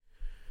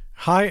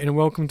Hi and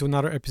welcome to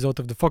another episode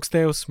of the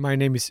Foxtails. My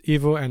name is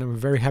Ivo and I'm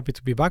very happy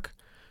to be back.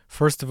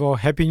 First of all,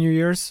 Happy New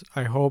Year's.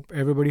 I hope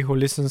everybody who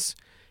listens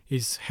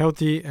is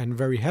healthy and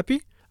very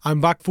happy. I'm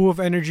back full of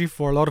energy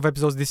for a lot of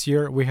episodes this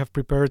year. We have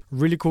prepared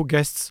really cool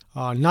guests,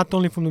 not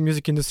only from the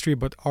music industry,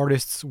 but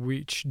artists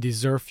which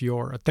deserve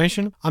your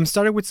attention. I'm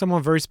starting with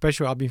someone very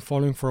special I've been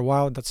following for a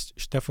while. That's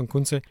Stefan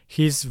Kunze.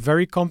 He's a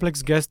very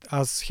complex guest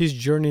as his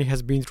journey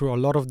has been through a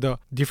lot of the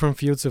different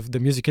fields of the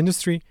music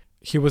industry.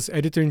 He was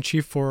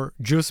editor-in-chief for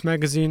Juice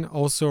magazine,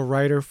 also a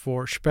writer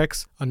for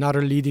Spex,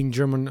 another leading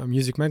German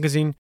music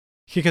magazine.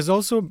 He has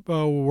also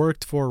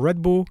worked for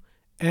Red Bull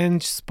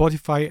and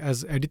Spotify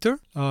as editor.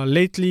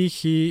 Lately,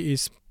 he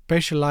is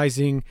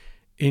specializing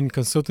in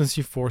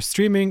consultancy for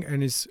streaming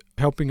and is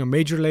helping a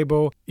major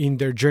label in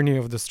their journey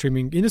of the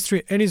streaming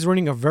industry, and is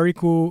running a very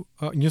cool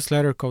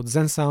newsletter called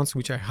Zen Sounds,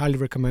 which I highly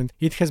recommend.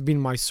 It has been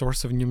my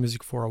source of new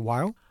music for a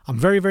while. I'm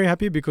very, very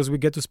happy because we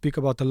get to speak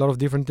about a lot of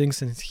different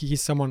things, and he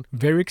is someone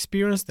very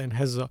experienced and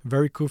has a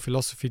very cool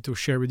philosophy to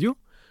share with you.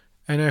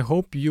 And I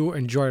hope you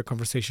enjoy our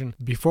conversation.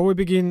 Before we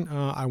begin,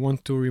 I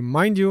want to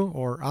remind you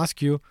or ask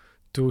you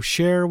to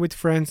share with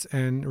friends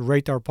and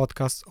rate our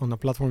podcast on a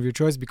platform of your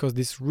choice, because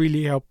this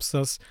really helps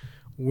us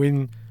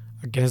win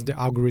against the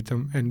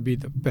algorithm and be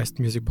the best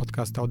music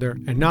podcast out there.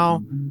 And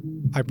now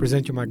I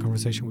present you my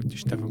conversation with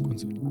Stefan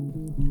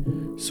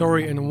Kunze.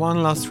 Sorry, and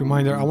one last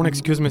reminder, I want to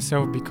excuse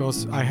myself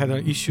because I had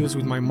issues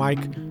with my mic.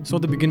 So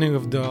the beginning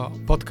of the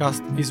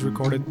podcast is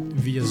recorded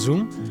via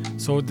Zoom.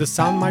 So the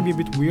sound might be a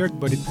bit weird,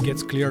 but it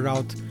gets cleared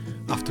out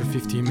after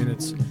 15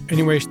 minutes.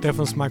 Anyway,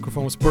 Stefan's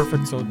microphone was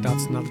perfect, so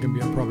that's not going to be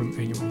a problem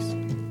anyways.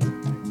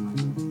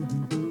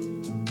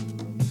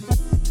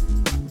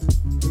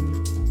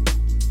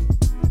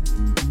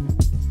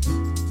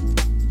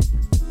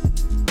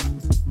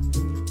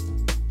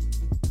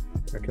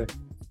 Okay.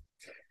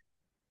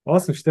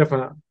 Awesome,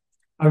 Stefan.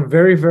 I'm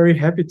very, very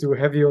happy to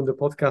have you on the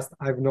podcast.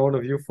 I've known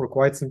of you for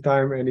quite some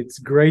time, and it's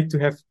great to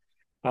have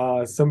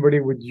somebody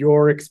with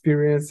your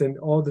experience and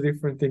all the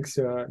different things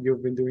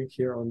you've been doing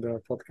here on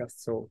the podcast.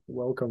 So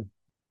welcome.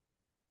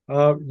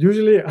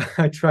 Usually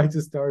I try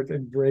to start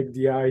and break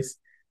the ice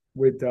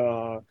with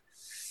a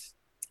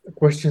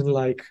question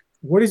like,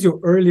 what is your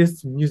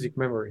earliest music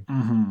memory?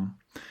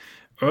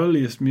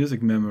 Earliest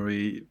music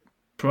memory,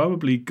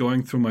 probably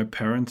going through my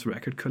parents'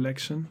 record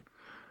collection.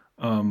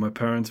 My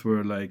parents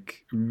were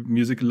like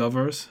music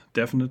lovers,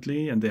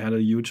 definitely, and they had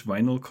a huge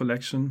vinyl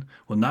collection.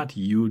 Well, not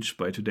huge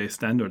by today's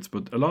standards,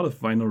 but a lot of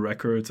vinyl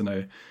records.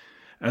 And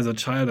as a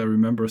child, I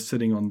remember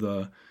sitting on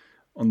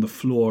the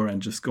floor and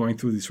just going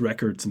through these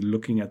records and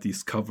looking at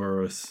these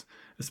covers,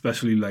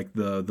 especially like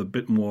the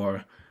bit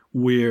more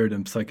weird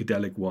and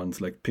psychedelic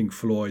ones, like Pink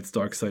Floyd's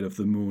Dark Side of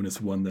the Moon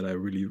is one that I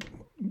really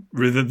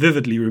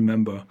vividly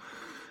remember.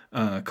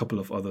 A couple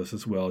of others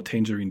as well,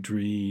 Tangerine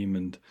Dream,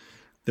 and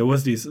there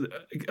was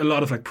a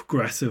lot of like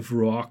progressive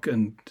rock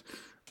and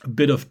a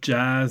bit of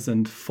jazz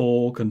and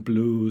folk and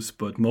blues,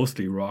 but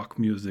mostly rock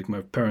music.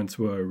 My parents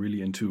were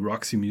really into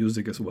Roxy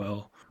Music as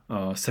well,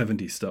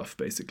 70s stuff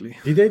basically.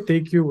 Did they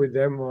take you with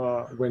them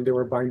when they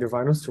were buying the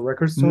vinyls to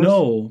record stores?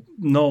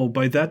 No.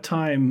 By that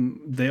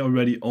time, they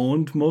already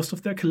owned most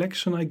of their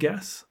collection, I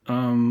guess.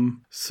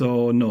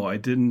 So no, I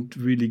didn't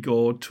really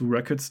go to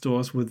record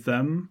stores with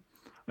them.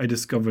 I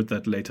discovered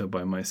that later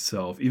by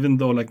myself, even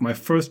though like my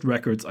first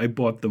records, I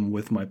bought them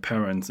with my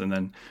parents. And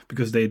then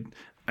because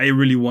I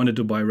really wanted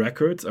to buy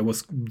records. I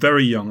was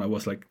very young. I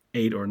was like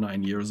 8 or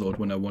 9 years old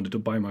when I wanted to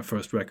buy my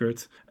first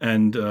records.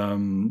 And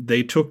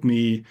they took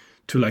me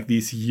to like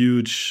these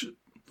huge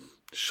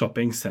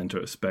shopping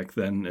centers back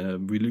then.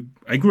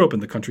 I grew up in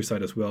the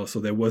countryside as well,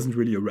 so there wasn't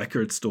really a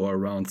record store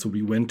around. So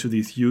we went to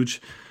these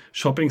huge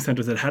shopping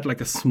centers that had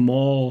like a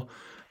small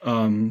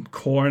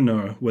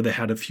corner where they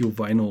had a few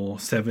vinyl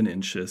 7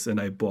 inches, and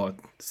I bought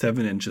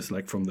 7 inches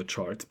like from the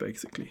charts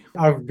basically.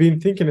 I've been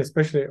thinking,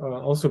 especially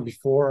also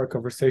before our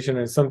conversation,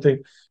 and something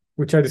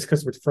which I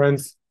discussed with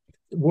friends,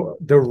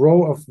 the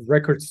role of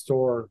record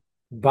store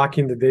back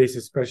in the days,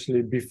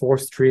 especially before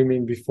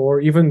streaming, before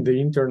even the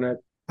internet.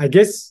 I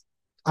guess,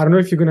 I don't know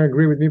if you're going to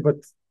agree with me, but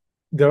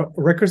the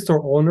record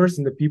store owners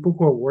and the people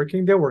who are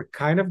working there were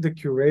kind of the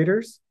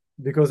curators.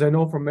 Because I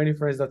know from many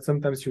friends that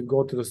sometimes you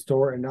go to the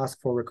store and ask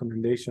for a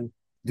recommendation.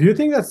 Do you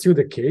think that's still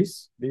the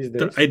case these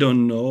days? I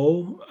don't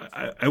know.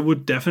 I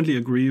would definitely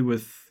agree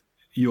with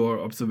your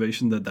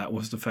observation that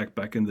was the fact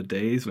back in the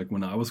days, like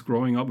when I was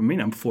growing up. I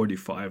mean, I'm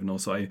 45 now,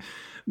 so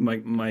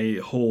my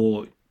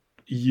whole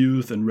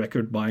youth and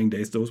record buying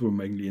days, those were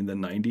mainly in the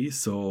 90s.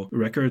 So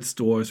record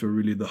stores were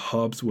really the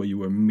hubs where you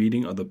were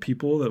meeting other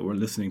people that were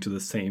listening to the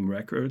same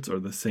records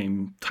or the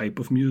same type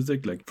of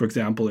music. Like, for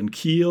example, in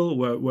Kiel,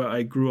 where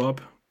I grew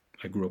up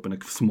in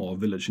a small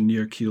village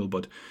near Kiel,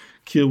 but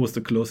Kiel was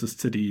the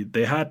closest city.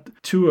 They had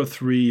 2 or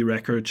 3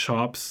 record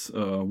shops.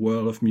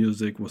 World of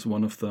Music was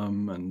one of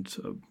them, and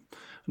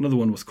another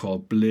one was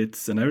called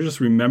Blitz. And I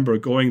just remember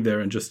going there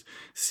and just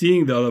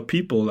seeing the other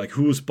people, like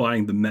who's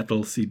buying the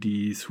metal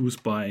CDs, who's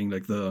buying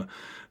like the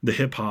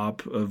hip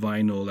hop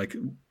vinyl, like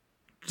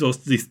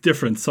these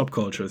different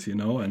subcultures,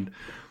 and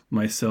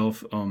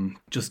myself.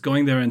 Just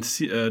going there and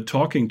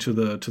talking to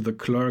the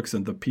clerks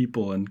and the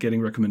people and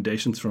getting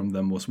recommendations from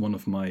them was one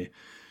of my,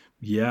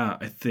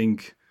 I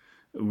think,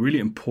 really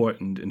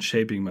important in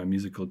shaping my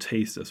musical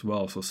taste as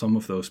well. So some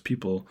of those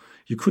people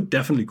you could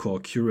definitely call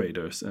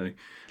curators. I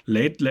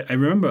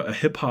remember a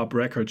hip hop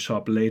record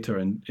shop later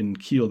in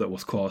Kiel that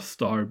was called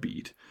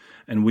Starbeat.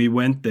 And we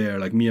went there,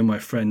 like me and my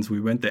friends,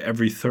 we went there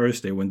every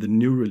Thursday when the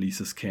new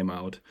releases came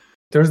out.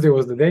 Thursday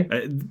was the day?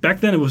 Back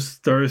then it was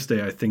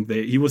Thursday, I think.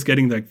 He was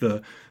getting like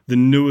the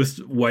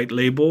newest white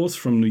labels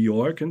from New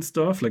York and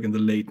stuff, like in the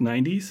late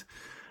 90s.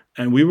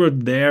 And we were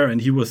there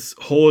and he was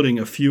holding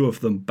a few of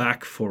them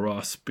back for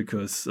us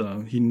because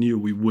he knew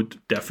we would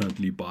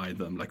definitely buy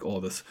them, like all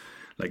this,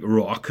 like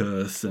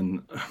Raucous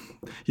and,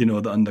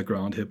 the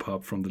underground hip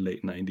hop from the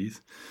late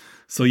 90s.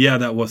 So yeah,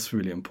 that was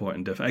really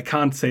important. I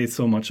can't say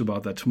so much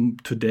about that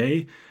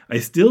today. I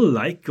still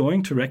like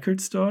going to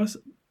record stores,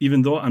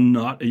 even though I'm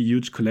not a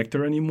huge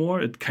collector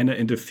anymore. It kind of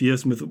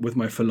interferes with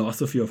my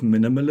philosophy of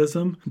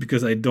minimalism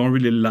because I don't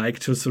really like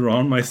to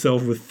surround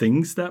myself with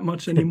things that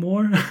much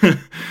anymore.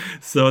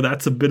 So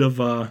that's a bit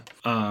of a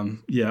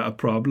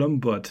problem.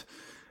 But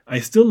I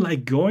still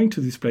like going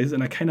to these places,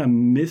 and I kind of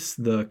miss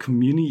the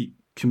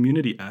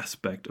community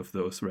aspect of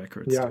those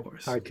record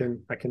stores. I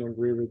can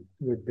agree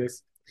with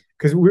this.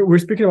 Because we're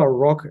speaking about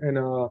rock, and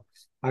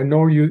I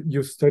know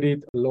you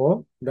studied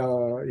law,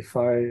 if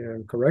I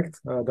am correct.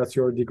 That's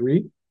your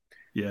degree.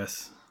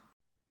 Yes.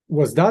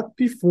 Was that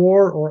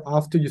before or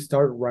after you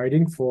started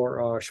writing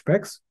for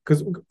Spex?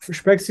 Because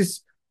Spex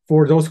is,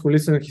 for those who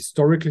listen,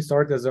 historically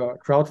started as a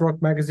krautrock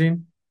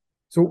magazine.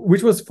 So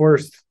which was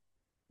first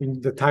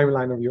in the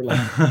timeline of your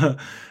life?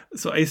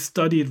 So I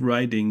studied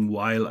writing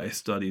while I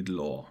studied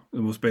law.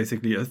 It was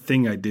basically a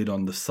thing I did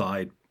on the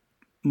side.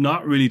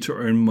 Not really to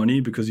earn money,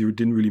 because you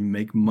didn't really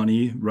make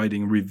money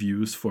writing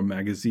reviews for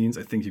magazines.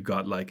 I think you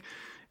got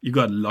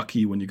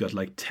lucky when you got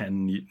like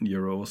 10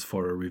 euros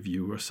for a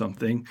review or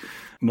something.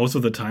 Most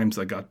of the times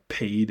I got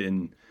paid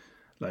in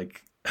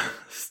like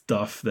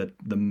stuff that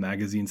the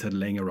magazines had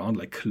laying around,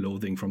 like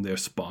clothing from their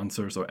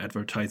sponsors or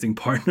advertising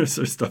partners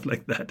or stuff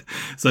like that.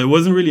 So it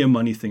wasn't really a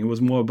money thing. It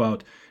was more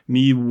about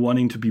me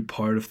wanting to be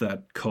part of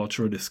that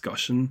cultural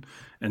discussion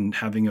and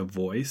having a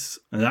voice.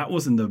 And that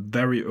was in the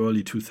very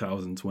early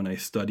 2000s when I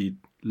studied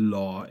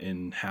law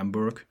in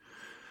Hamburg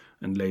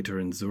and later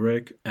in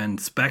Zurich. And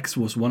Spex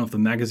was one of the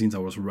magazines I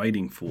was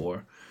writing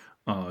for.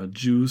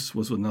 Juice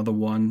was another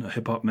one, a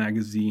hip-hop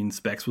magazine.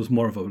 Spex was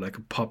more of a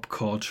pop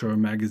culture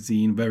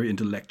magazine, very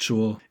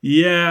intellectual.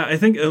 Yeah, I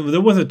think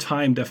there was a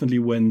time definitely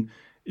when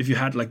if you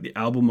had like the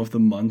album of the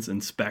month in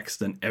Spex,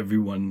 then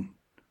everyone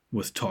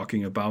was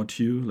talking about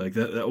you. Like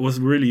that was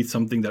really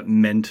something that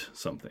meant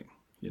something,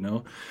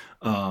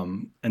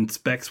 And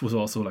Spex was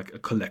also like a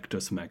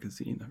collector's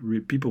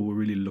magazine. People were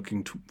really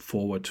looking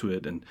forward to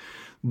it. And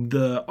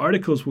the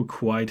articles were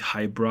quite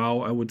highbrow,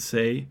 I would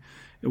say.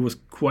 It was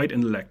quite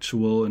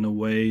intellectual in a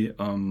way,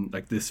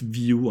 like this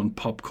view on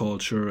pop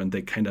culture, and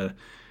they kind of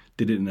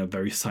did it in a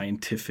very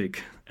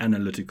scientific,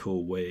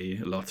 analytical way,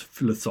 a lot of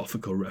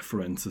philosophical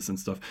references and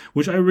stuff,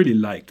 which I really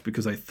liked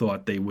because I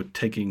thought they were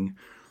taking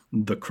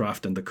the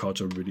craft and the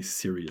culture really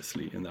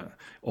seriously, and that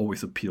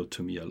always appealed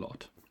to me a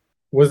lot.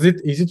 Was it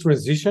easy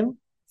transition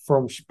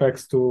from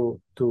Spex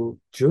to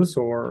Juice,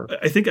 or?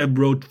 I think I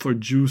wrote for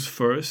Juice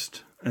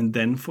first and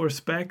then for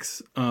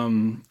Spex,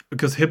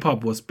 because hip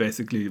hop was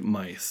basically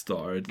my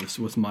start. This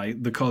was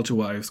the culture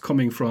where I was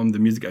coming from, the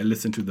music I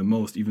listened to the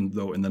most, even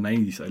though in the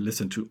 90s I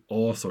listened to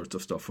all sorts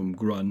of stuff, from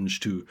grunge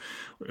to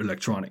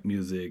electronic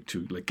music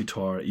to like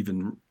guitar,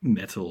 even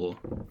metal.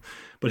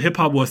 But hip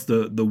hop was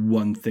the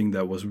one thing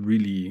that was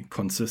really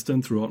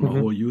consistent throughout my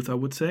whole youth, I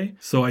would say.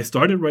 So I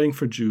started writing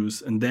for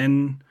Juice, and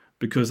then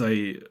because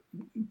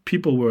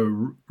people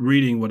were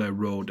reading what I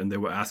wrote and they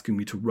were asking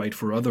me to write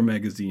for other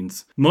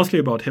magazines, mostly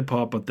about hip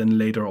hop, but then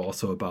later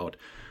also about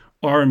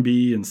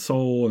R&B and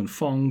soul and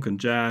funk and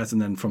jazz. And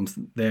then from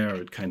there,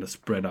 it kind of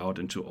spread out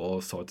into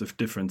all sorts of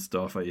different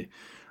stuff. I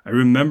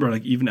remember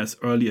like even as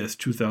early as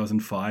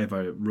 2005,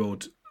 I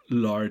wrote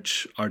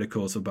large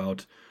articles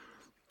about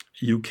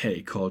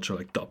UK culture,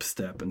 like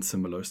dubstep and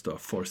similar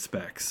stuff for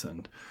Spex.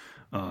 And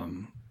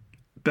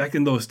back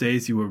in those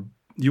days, you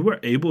were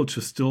able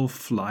to still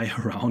fly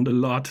around a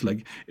lot,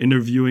 like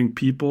interviewing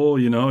people,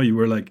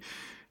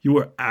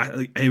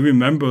 I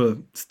remember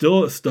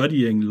still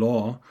studying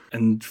law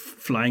and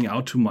flying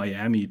out to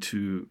Miami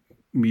to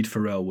meet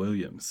Pharrell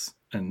Williams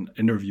and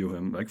interview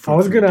him. I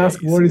was going to ask,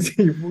 what is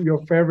your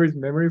favorite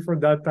memory from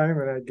that time?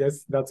 And I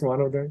guess that's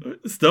one of them.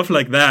 Stuff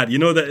like that,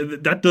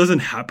 that doesn't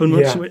happen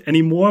much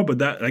anymore, but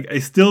that I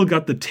still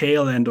got the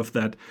tail end of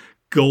that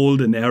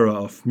golden era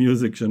of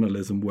music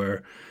journalism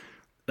where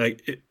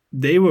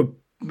they were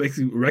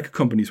basically, record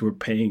companies were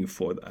paying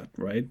for that,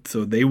 right?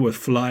 So they were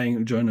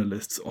flying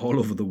journalists all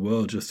over the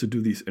world just to do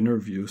these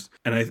interviews.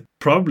 And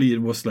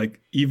it was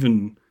like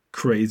even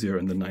crazier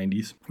in the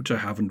 90s, which I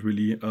haven't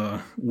really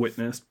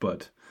witnessed.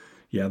 But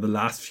yeah, the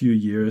last few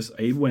years,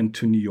 I went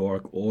to New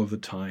York all the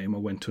time. I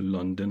went to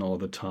London all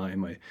the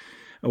time.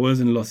 I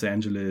was in Los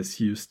Angeles,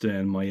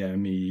 Houston,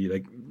 Miami,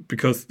 like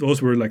because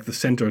those were like the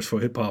centers for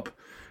hip hop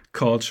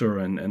culture,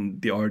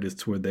 and the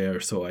artists were there.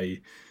 So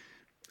I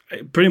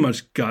pretty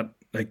much got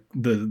like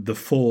the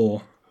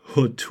full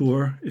hood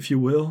tour, if you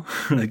will.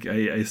 Like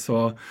I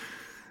saw,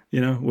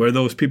 where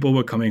those people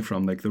were coming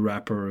from, like the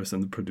rappers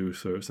and the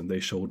producers, and they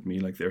showed me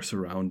like their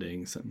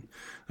surroundings, and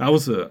that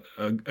was a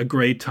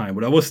great time.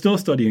 But I was still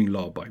studying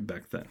law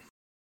back then.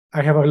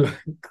 I have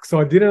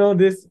so I didn't know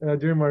this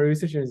during my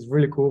research, and it's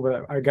really cool.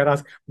 But I got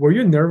asked, were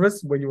you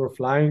nervous when you were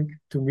flying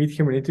to meet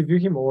him and interview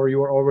him, or you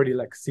were already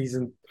like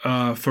seasoned?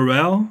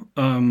 Pharrell,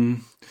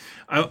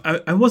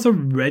 I was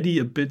already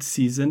a bit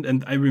seasoned,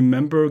 and I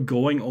remember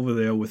going over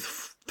there with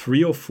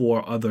 3 or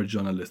 4 other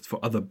journalists for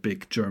other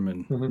big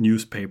German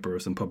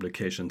newspapers and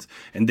publications,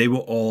 and they were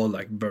all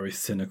like very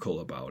cynical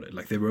about it.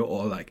 Like they were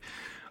all like,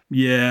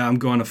 yeah, I'm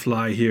going to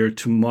fly here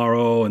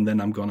tomorrow, and then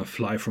I'm going to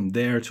fly from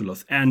there to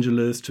Los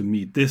Angeles to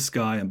meet this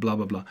guy and blah,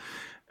 blah, blah.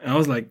 And I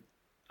was like,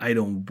 I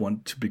don't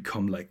want to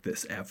become like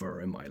this ever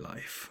in my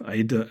life.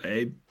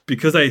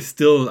 Because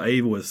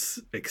I was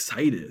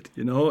excited,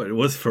 It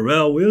was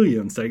Pharrell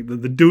Williams, like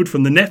the dude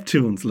from the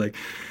Neptunes. Like,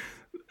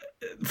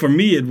 for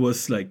me, it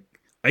was like,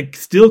 I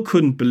still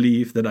couldn't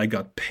believe that I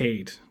got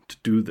paid to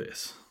do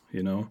this,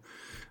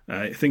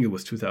 I think it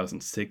was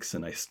 2006,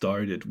 and I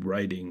started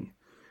writing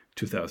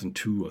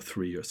 2002 or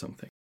 3 or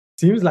something.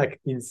 Seems like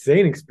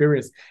insane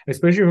experience,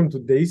 especially from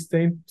today's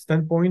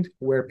standpoint,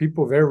 where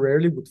people very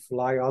rarely would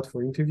fly out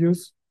for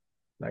interviews.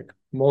 Like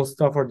most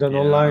stuff are done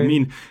online. I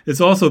mean,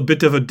 it's also a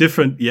bit of a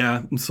different,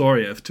 I'm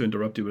sorry I have to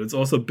interrupt you, but it's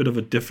also a bit of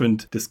a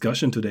different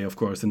discussion today, of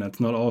course. And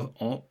that's not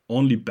all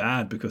only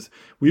bad, because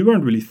we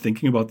weren't really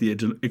thinking about the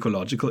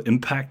ecological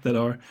impact that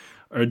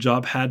our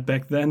job had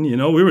back then.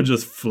 We were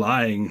just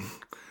flying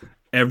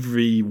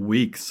every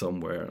week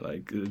somewhere,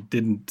 like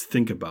didn't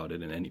think about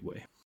it in any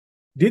way.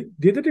 Did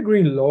the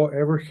degree in law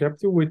ever help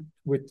you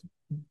with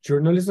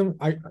journalism?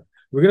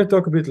 We're going to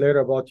talk a bit later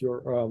about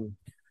your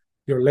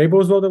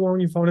labels were the one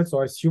you founded, so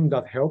I assume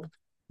that helped.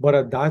 But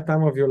at that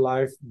time of your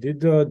life,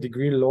 did the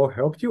degree in law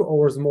help you,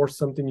 or was it more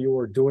something you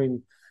were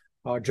doing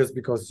just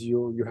because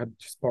you had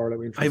just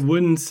parallel interest? I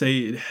wouldn't say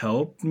it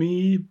helped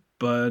me,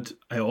 but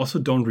I also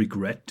don't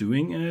regret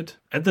doing it.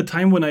 At the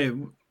time when I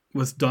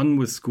was done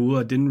with school,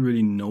 I didn't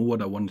really know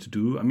what I wanted to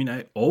do. I mean,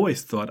 I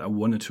always thought I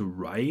wanted to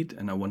write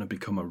and I want to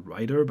become a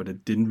writer, but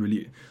it didn't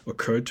really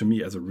occur to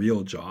me as a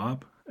real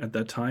job at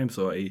that time.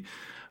 So I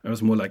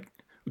was more like,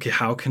 okay,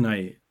 how can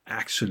I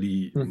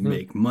actually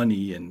make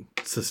money and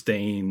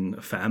sustain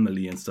a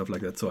family and stuff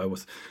like that? So I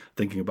was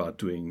thinking about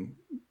doing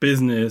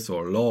business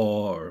or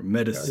law or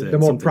medicine. The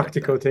more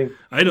practical thing.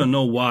 I don't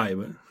know why,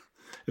 but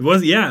it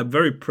was,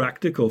 very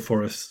practical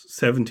for a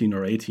 17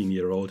 or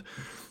 18-year-old.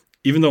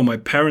 Even though my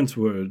parents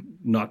were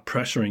not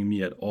pressuring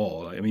me at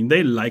all. I mean,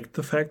 they liked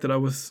the fact that I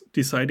was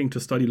deciding to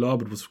study law,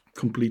 but it was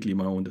completely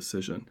my own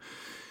decision.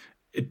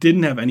 It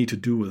didn't have any to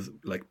do with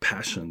like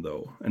passion,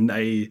 though. And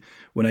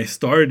when I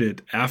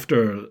started,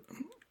 after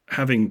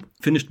having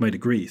finished my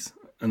degrees,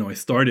 and I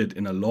started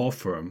in a law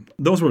firm,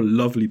 those were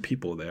lovely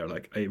people there.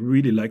 Like, I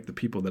really liked the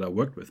people that I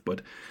worked with,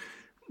 but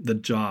the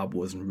job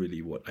wasn't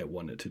really what I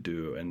wanted to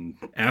do. And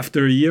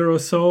after a year or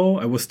so,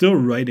 I was still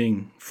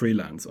writing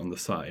freelance on the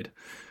side.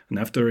 And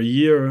after a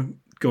year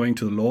going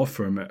to the law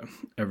firm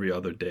every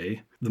other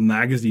day, the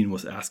magazine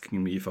was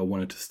asking me if I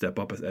wanted to step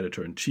up as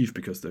editor-in-chief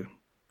because the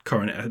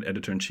current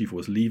editor-in-chief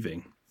was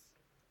leaving.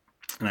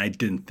 And I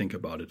didn't think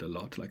about it a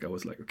lot. Like, I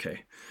was like,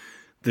 okay,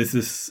 this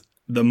is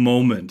the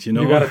moment, You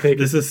gotta take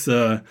this is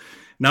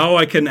now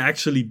I can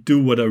actually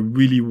do what I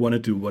really want to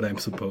do, what I'm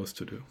supposed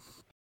to do.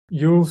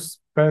 You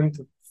spent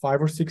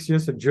 5 or 6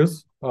 years at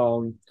JUS.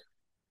 What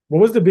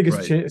was the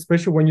biggest change,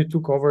 especially when you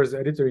took over as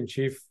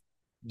editor-in-chief?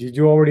 Did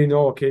you already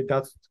know, okay,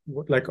 that's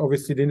like,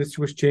 obviously the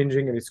industry was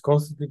changing and it's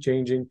constantly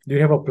changing. Do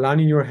you have a plan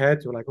in your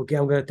head? You're like, okay,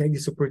 I'm going to take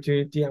this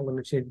opportunity. I'm going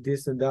to change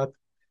this and that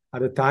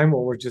at the time,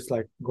 or just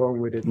like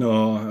going with it?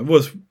 No, I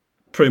was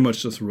pretty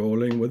much just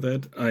rolling with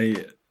it.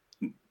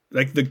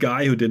 Like the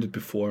guy who did it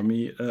before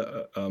me,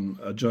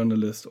 a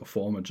journalist or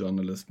former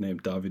journalist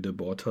named Davide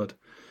Bortard.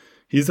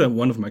 He's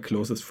one of my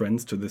closest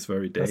friends to this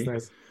very day. That's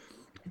nice.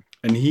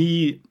 And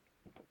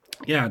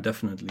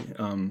definitely.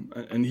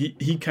 And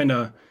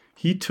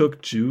he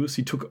took JUS,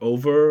 he took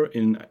over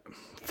in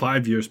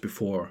 5 years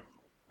before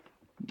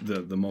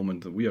the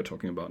moment that we are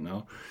talking about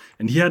now.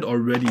 And he had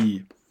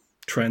already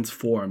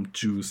transformed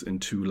JUS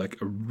into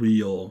like a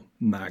real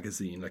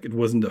magazine. Like, it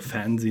wasn't a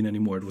fanzine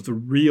anymore. It was a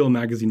real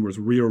magazine with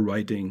real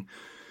writing,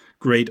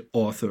 great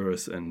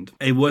authors. And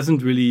I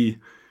wasn't really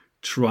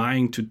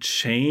trying to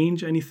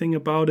change anything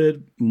about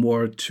it,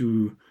 more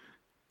to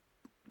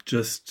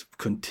just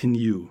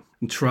continue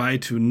and try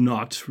to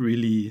not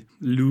really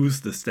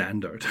lose the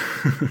standard.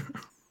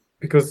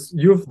 Because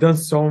you've done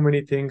so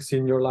many things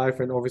in your life,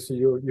 and obviously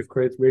you've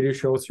created radio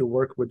shows. You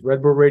work with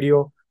Red Bull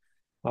Radio,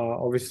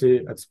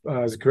 obviously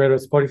as creator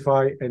at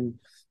Spotify, and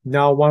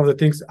now one of the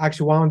things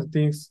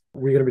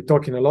we're going to be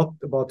talking a lot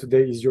about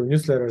today is your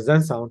newsletter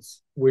Zen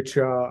Sounds, which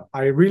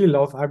I really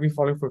love. I've been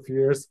following for a few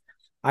years.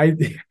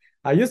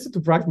 I used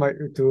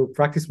to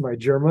practice my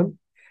German,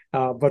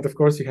 but of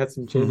course you had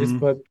some changes. Hmm.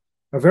 But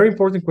a very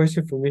important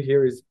question for me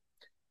here is,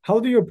 how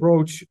do you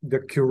approach the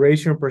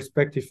curation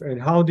perspective,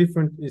 and how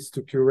different is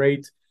to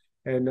curate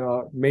and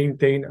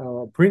maintain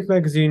a print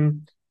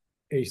magazine,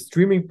 a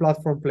streaming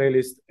platform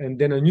playlist, and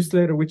then a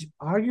newsletter, which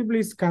arguably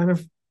is kind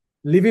of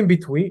living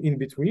in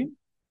between,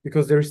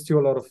 because there's still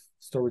a lot of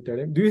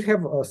storytelling. Do you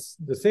have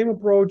the same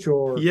approach,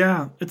 or?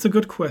 Yeah, it's a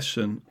good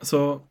question.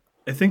 So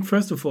I think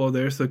first of all,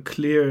 there's a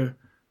clear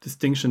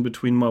distinction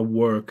between my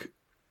work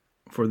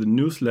for the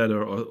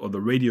newsletter or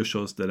the radio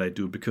shows that I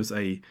do, because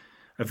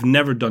I've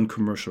never done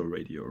commercial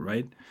radio,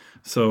 right?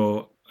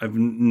 So I've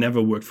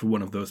never worked for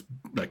one of those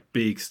like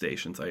big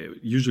stations. I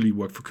usually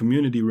work for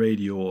community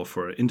radio or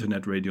for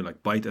internet radio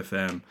like Byte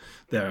FM.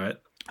 There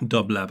at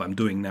Dub Lab I'm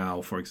doing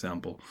now, for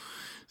example.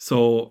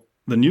 So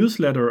the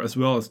newsletter as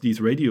well as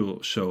these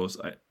radio shows,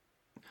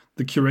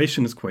 the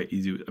curation is quite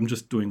easy. I'm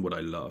just doing what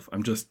I love.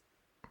 I'm just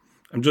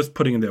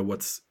putting in there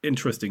what's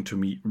interesting to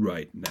me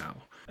right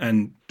now.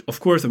 And of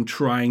course, I'm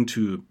trying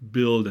to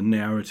build a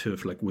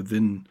narrative like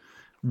within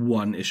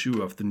one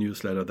issue of the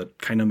newsletter that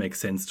kind of makes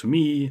sense to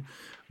me.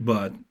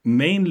 But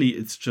mainly,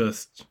 it's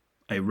just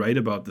I write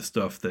about the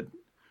stuff that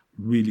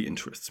really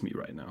interests me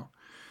right now.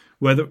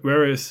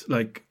 Whereas,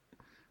 like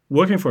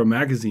working for a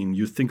magazine,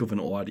 you think of an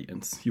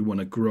audience. You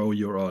want to grow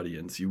your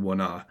audience. You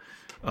want to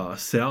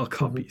sell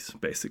copies,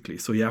 basically.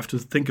 So you have to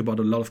think about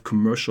a lot of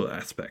commercial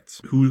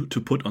aspects. Who to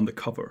put on the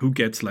cover? Who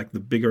gets like the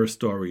bigger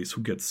stories?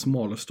 Who gets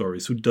smaller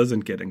stories? Who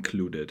doesn't get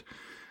included?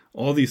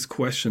 All these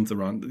questions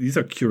around, these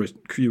are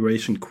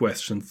curation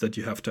questions that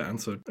you have to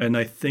answer. And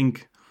I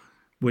think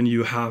when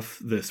you have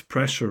this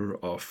pressure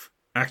of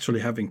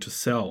actually having to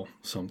sell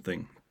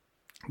something,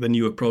 then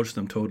you approach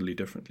them totally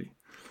differently.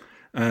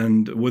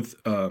 And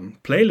with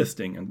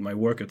playlisting and my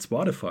work at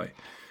Spotify,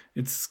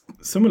 it's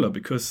similar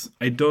because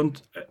I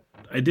didn't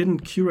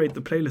curate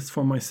the playlist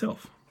for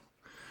myself.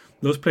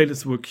 Those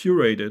playlists were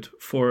curated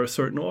for a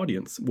certain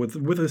audience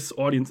with this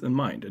audience in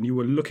mind, and you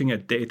were looking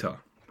at data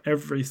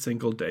every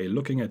single day,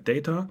 looking at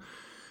data,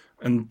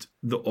 and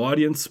the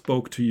audience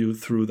spoke to you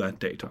through that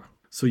data.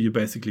 So you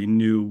basically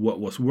knew what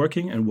was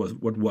working and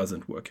what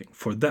wasn't working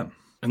for them.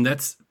 And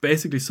that's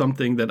basically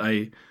something that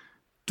I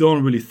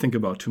don't really think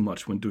about too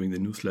much when doing the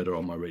newsletter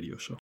or my radio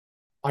show.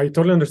 I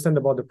totally understand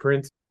about the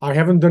print. I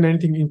haven't done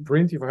anything in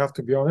print, if I have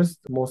to be honest,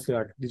 mostly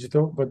like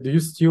digital. But do you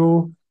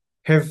still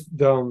have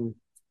the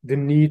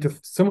need of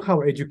somehow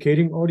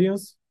educating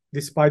audience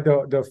despite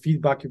the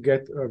feedback you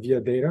get via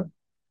data?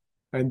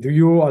 And do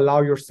you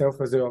allow yourself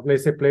as a,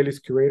 let's say,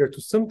 playlist curator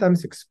to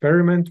sometimes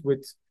experiment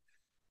with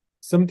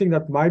something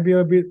that might be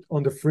a bit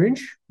on the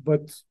fringe,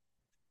 but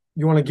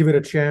you want to give it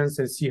a chance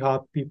and see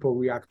how people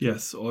react to it?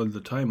 Yes, all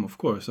the time, of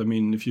course. I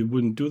mean, if you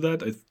wouldn't do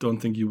that, I don't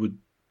think you would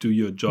do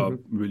your job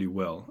really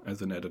well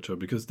as an editor,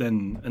 because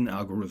then an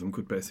algorithm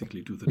could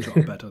basically do the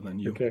job better than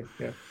you. Okay,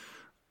 yeah.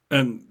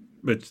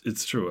 But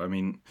it's true. I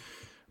mean,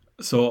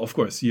 so of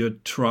course you're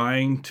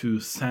trying to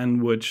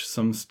sandwich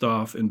some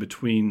stuff in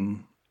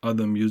between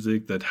other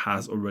music that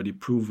has already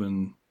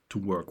proven to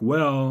work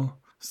well.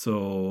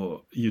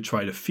 So you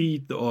try to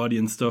feed the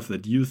audience stuff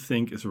that you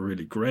think is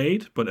really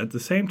great, but at the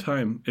same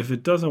time, if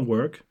it doesn't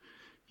work,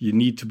 you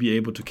need to be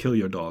able to kill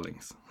your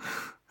darlings.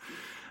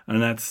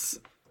 And that's,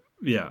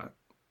 yeah.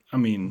 I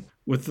mean,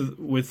 with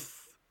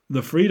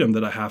the freedom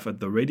that I have at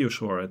the radio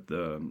show or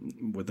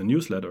with the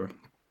newsletter,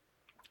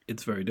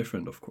 it's very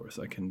different, of course.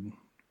 I can,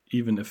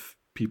 even if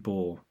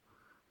people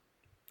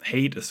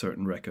hate a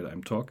certain record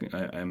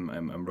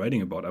I'm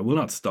writing about, I will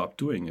not stop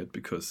doing it,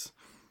 because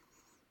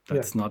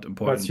that's not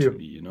important to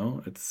me, you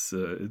know.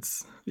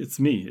 It's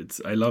me.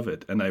 I love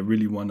it, and I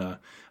really wanna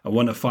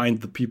find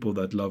the people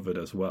that love it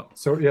as well.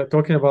 So yeah,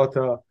 talking about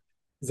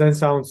Zen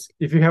Sounds,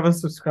 if you haven't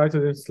subscribed to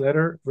the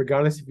newsletter,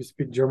 regardless if you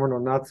speak German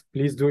or not,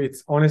 please do.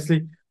 It's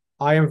honestly,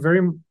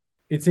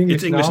 it's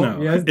English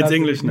now. Yes, it's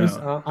English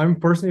now. I'm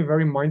personally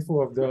very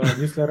mindful of the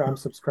newsletter I'm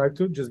subscribed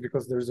to, just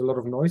because there's a lot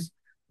of noise.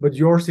 But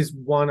yours is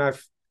one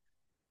I've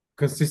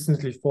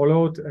consistently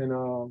followed,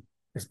 and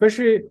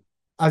especially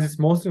as it's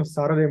mostly on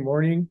Saturday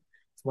morning,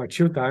 it's my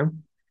chill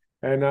time.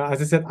 And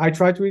as I said, I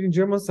try to read in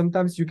German.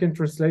 Sometimes you can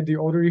translate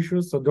the other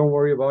issues, so don't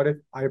worry about it.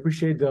 I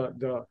appreciate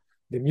the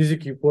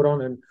music you put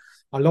on, and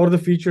a lot of the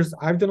features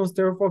I've done on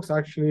StereoFox,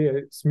 actually,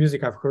 it's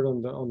music I've heard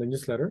on the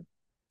newsletter.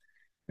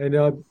 And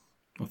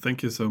well,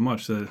 thank you so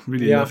much. I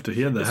really love to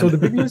hear that. So the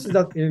big news is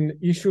that in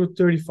issue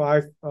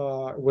 35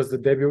 was the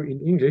debut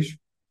in English.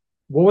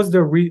 What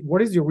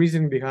is your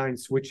reason behind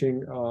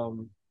switching?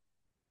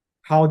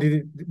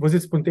 Was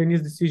it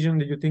spontaneous decision?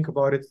 Did you think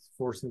about it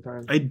for some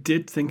time? I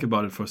did think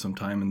about it for some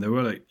time, and there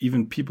were like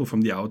even people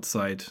from the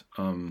outside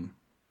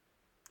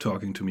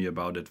talking to me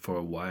about it for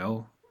a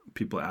while,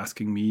 people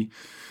asking me.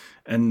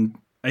 And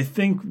I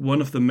think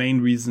one of the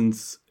main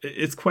reasons,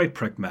 it's quite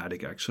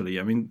pragmatic actually.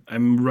 I mean,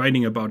 I'm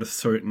writing about a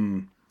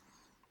certain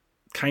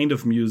kind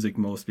of music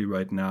mostly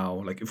right now.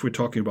 Like if we're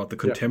talking about the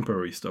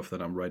contemporary stuff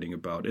that I'm writing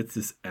about, it's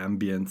this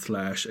ambient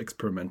 /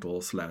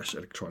 experimental /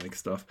 electronic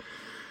stuff.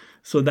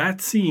 So that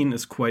scene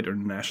is quite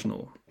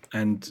international.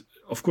 And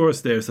Of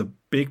course, there's a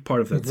big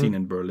part of that Mm-hmm. scene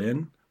in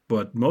Berlin,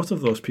 but most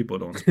of those people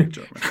don't speak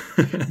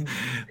German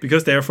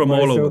because they're from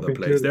all over Myself the place.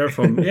 included. They're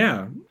from,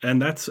 yeah,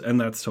 and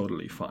that's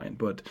totally fine.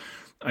 But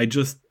I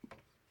just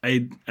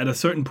I at a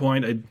certain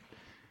point, I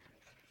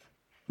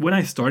when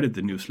I started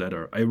the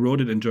newsletter, I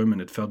wrote it in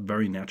German. It felt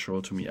very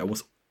natural to me. I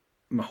was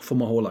for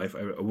my whole life,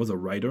 I was a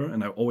writer,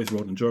 and I always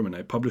wrote in German.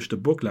 I published a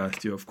book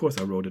last year. Of course,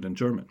 I wrote it in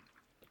German,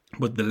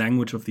 but the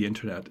language of the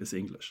internet is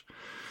English,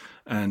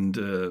 and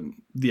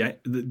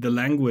the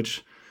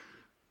language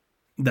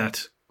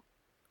that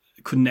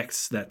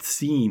connects that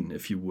scene,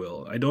 if you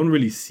will. I don't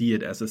really see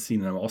it as a scene,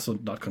 and I'm also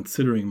not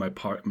considering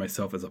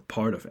myself as a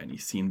part of any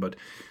scene. But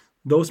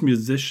those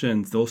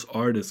musicians, those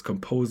artists,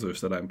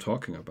 composers that I'm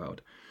talking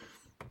about,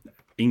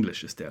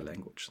 English is their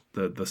language.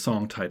 The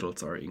song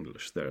titles are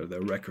English.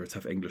 Their records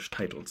have English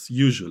titles,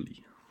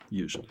 usually.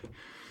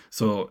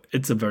 So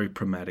it's a very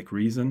pragmatic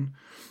reason.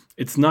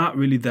 It's not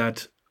really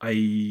that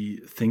I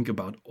think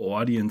about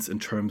audience in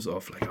terms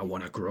of like I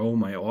want to grow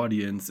my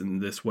audience in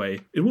this way.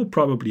 It will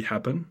probably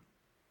happen,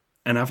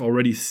 and I've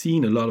already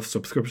seen a lot of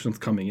subscriptions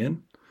coming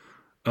in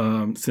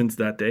since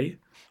that day,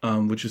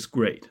 which is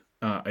great.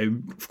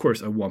 Of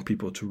course, I want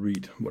people to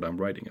read what I'm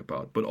writing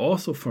about, but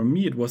also for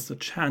me, it was a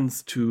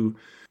chance to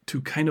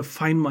kind of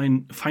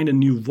find a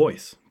new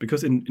voice,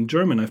 because in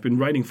German I've been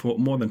writing for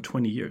more than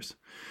 20 years,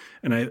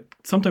 and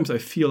I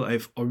feel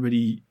I've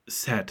already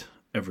said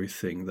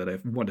everything that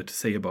I've wanted to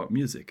say about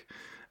music,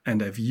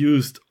 and I've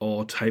used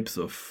all types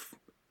of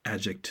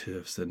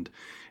adjectives, and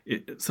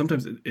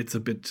sometimes it's a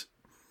bit,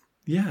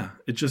 yeah,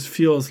 it just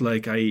feels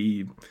like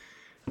I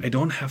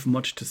don't have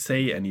much to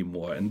say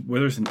anymore. And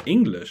whereas in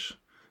English,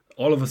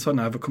 all of a sudden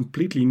I have a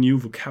completely new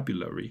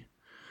vocabulary.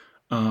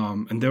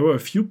 And there were a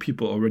few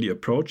people already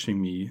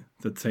approaching me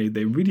that say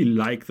they really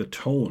like the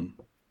tone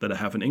that I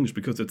have in English,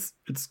 because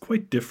it's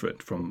quite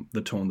different from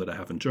the tone that I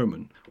have in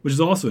German, which is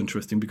also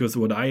interesting, because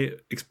what I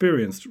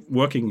experienced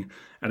working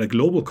at a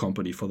global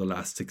company for the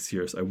last 6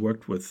 years, I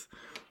worked with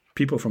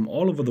people from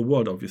all over the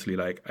world, obviously.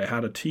 Like I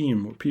had a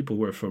team where people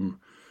were from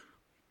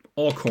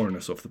all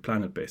corners of the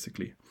planet,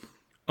 basically.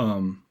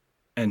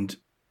 And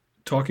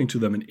talking to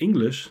them in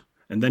English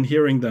and then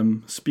hearing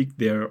them speak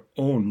their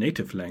own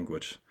native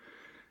language,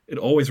 it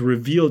always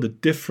revealed a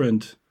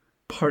different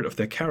part of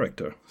their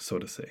character, so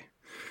to say.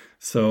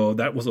 So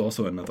that was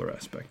also another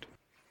aspect.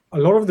 A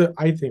lot of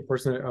I think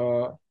personally,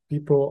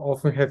 people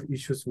often have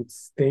issues with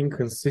staying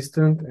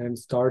consistent and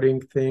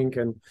starting thing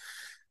and,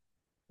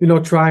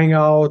 trying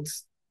out,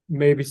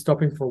 maybe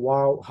stopping for a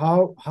while.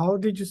 How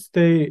did you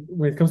stay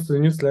when it comes to the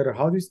newsletter?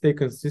 How do you stay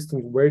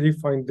consistent? Where do you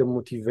find the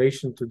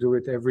motivation to do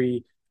it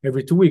every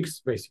 2 weeks,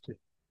 basically?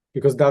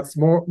 Because that's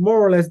more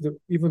or less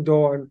even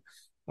though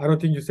I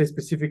don't think you say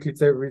specifically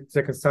it's every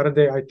second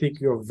Saturday. I think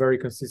you're very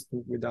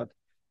consistent with that.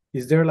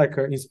 Is there like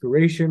an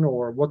inspiration,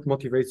 or what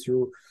motivates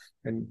you?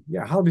 And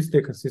yeah, how do you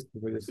stay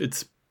consistent with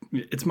this?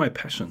 It's my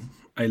passion.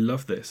 I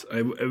love this.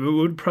 I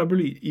would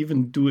probably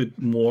even do it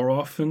more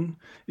often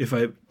if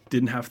I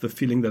didn't have the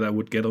feeling that I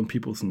would get on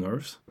people's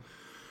nerves.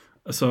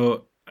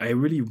 So I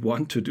really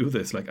want to do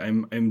this. Like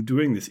I'm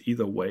doing this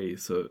either way,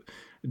 so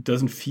it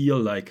doesn't feel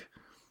like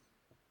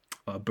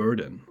a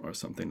burden or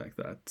something like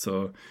that.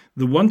 So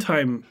the one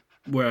time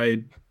where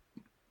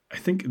I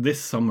think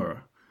this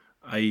summer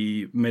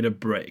I made a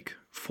break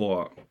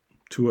for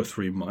 2 or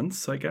 3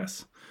 months, I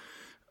guess.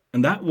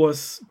 And that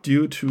was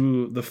due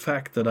to the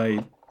fact that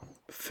I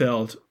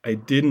felt I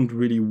didn't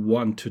really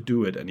want to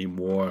do it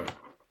anymore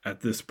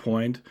at this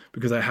point,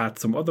 because I had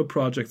some other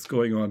projects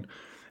going on.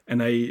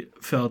 And I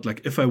felt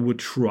like if I would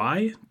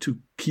try to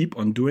keep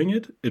on doing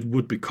it, it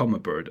would become a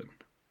burden.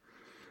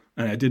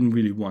 And I didn't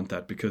really want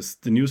that, because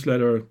the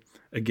newsletter,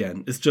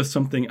 again, is just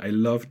something I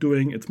love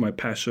doing. It's my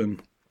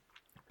passion.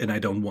 And I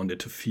don't want it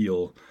to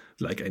feel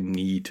like I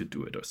need to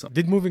do it or something.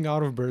 Did moving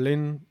out of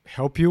Berlin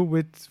help you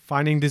with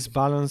finding this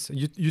balance?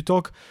 You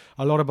talk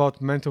a lot about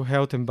mental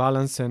health and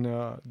balance, and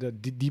the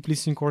deep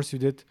listening course you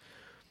did.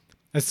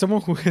 As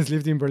someone who has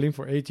lived in Berlin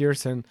for 8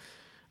 years, and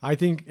I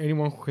think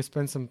anyone who has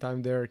spent some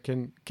time there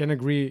can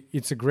agree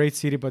it's a great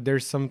city, but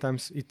there's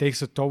sometimes it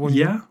takes a toll on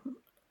you. Yeah,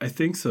 I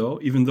think so.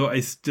 Even though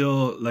I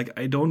still, like,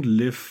 I don't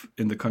live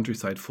in the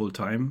countryside full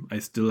time. I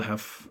still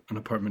have an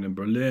apartment in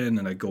Berlin,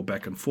 and I go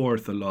back and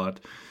forth a lot.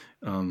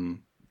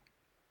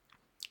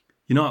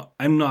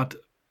 I'm not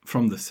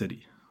from the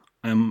city.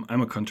 I'm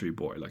a country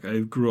boy. Like,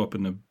 I grew up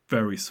in a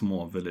very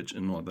small village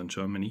in northern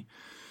Germany.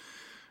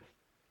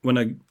 When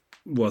I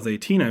was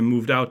 18, I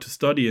moved out to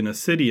study in a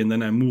city, and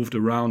then I moved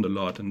around a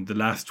lot. And the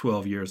last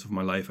 12 years of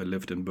my life, I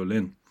lived in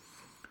Berlin.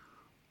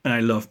 And I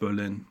love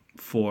Berlin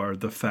for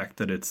the fact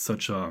that it's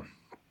such a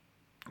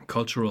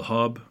cultural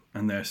hub,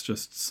 and there's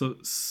just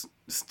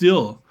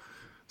still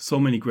so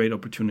many great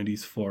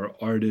opportunities for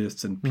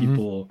artists and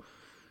people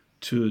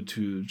to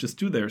just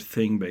do their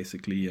thing,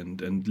 basically,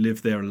 and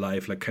live their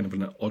life, like kind of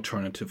an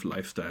alternative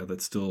lifestyle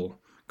that's still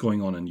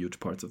going on in huge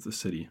parts of the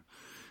city.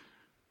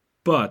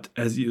 But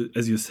as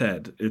you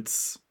said,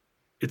 it's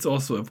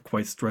also a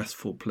quite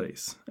stressful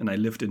place. And I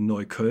lived in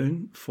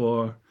Neukölln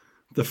for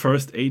the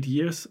first 8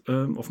 years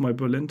of my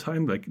Berlin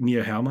time, like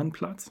near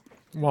Hermannplatz.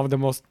 One of the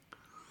most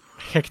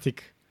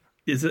hectic.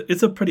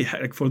 It's a pretty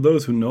like for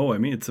those who know. I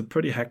mean, it's a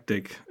pretty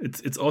hectic.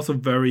 It's also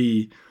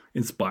very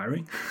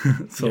inspiring.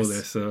 So Yes.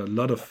 there's a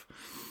lot of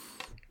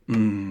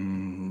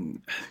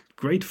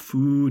great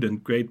food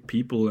and great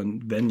people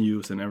and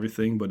venues and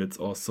everything. But it's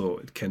also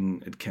it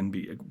can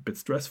be a bit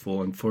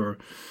stressful. And for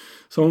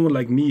someone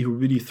like me who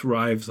really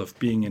thrives of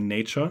being in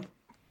nature,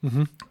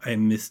 I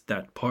missed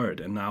that part.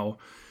 And now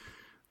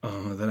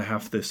that I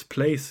have this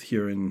place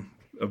here in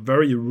a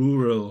very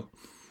rural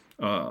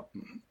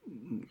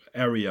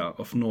area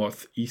of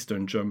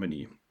northeastern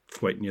Germany,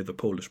 quite near the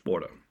Polish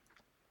border.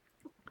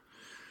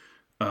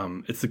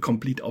 It's the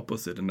complete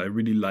opposite, and I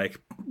really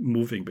like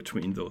moving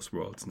between those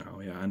worlds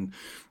now. Yeah, and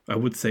I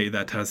would say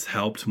that has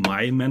helped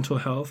my mental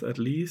health at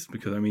least,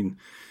 because I mean,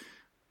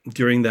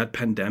 during that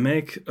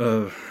pandemic,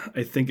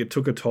 I think it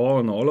took a toll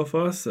on all of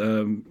us.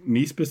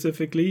 Me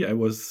specifically, I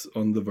was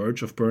on the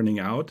verge of burning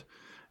out.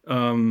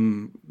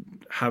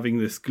 Having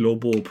this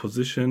global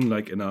position,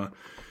 like in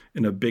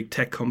a big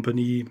tech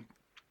company,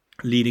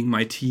 leading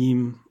my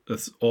team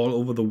that's all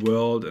over the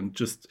world, and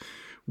just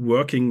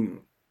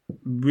working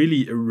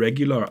really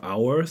irregular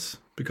hours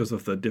because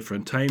of the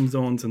different time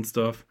zones and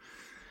stuff,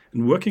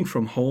 and working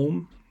from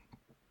home.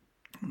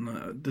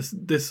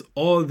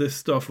 All this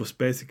stuff was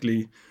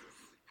basically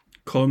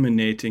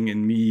culminating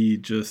in me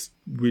just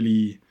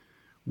really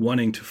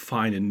wanting to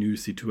find a new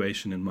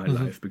situation in my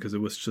life, because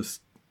it was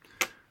just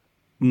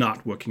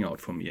not working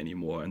out for me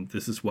anymore. And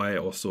this is why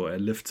also I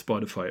left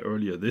Spotify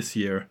earlier this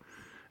year,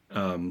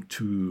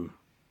 to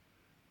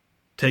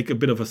take a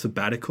bit of a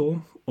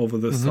sabbatical over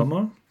the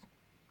summer.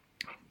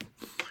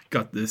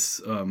 Got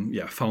this,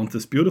 found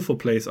this beautiful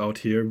place out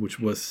here, which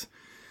was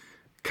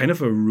kind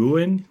of a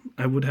ruin,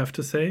 I would have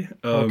to say.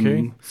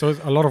 Okay, so it's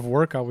a lot of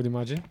work, I would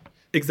imagine.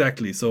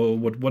 Exactly. So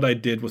what I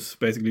did was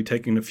basically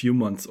taking a few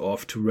months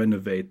off to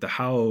renovate the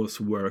house,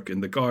 work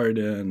in the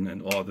garden,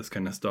 and all this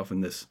kind of stuff.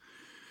 And this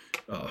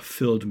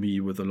filled me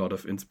with a lot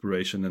of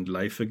inspiration and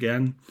life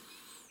again.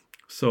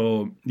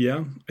 So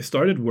yeah, I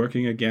started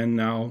working again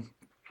now.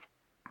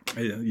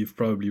 You've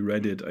probably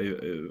read it. I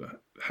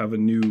have a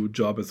new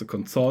job as a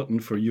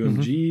consultant for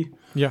UMG.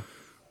 Yeah,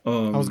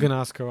 I was gonna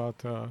ask about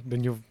the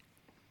new.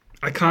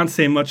 I can't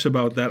say much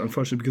about that,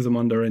 unfortunately, because I'm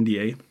under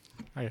NDA.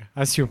 I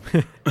assume.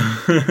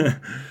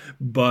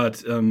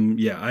 But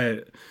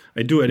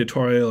I do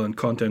editorial and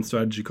content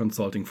strategy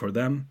consulting for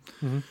them.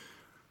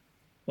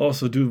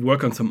 Also do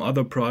work on some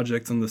other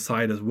projects on the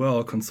side as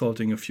well,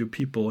 consulting a few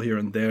people here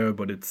and there,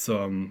 but it's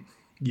a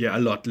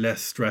lot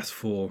less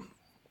stressful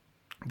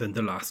than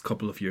the last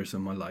couple of years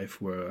in my life,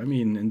 where I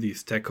mean in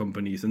these tech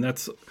companies, and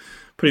that's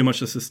pretty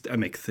much a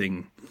systemic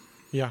thing.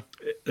 Yeah.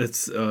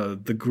 It's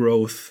the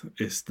growth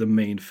is the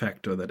main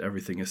factor that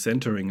everything is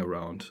centering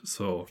around.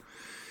 So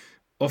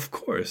of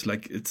course,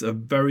 like it's a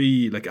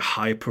very like a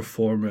high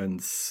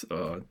performance,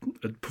 a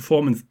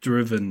performance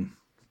driven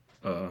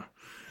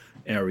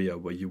area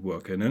where you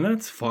work in, and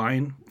that's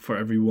fine for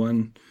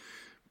everyone,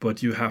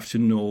 but you have to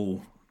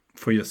know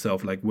for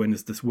yourself, like, when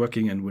is this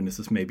working and when is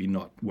this maybe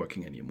not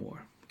working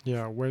anymore.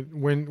 Yeah,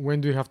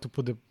 when do you have to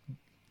put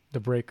the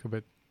brake a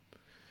bit?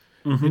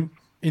 In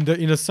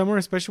the summer,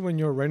 especially when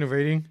you're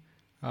renovating,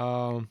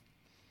 and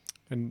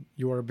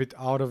you are a bit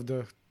out of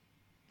the,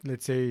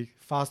 let's say,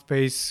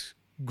 fast-paced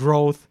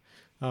growth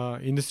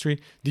industry,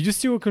 did you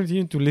still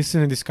continue to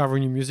listen and discover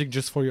new music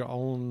just for your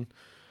own,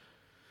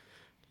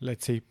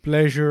 let's say,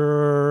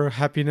 pleasure,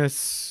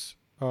 happiness,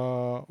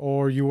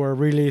 or you were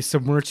really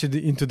submerged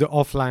into the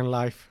offline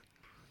life?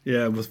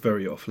 Yeah, it was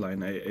very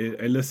offline.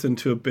 I listened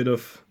to a bit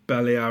of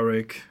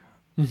Balearic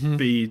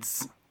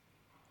beats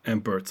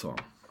and birdsong,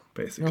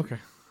 basically. Okay.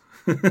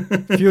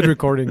 Field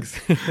recordings.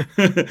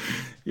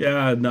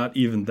 Yeah, not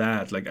even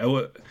that. Like I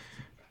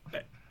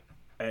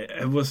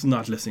was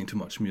not listening to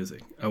much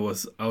music. I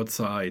was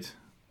outside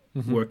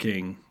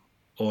working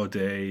all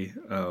day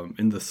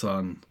in the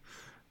sun,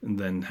 and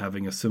then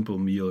having a simple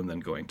meal and then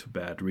going to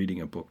bed,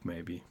 reading a book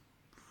maybe.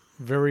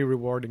 Very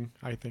rewarding,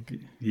 I think.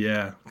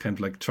 Yeah, kind of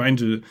like trying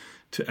to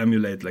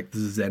emulate like the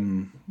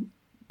Zen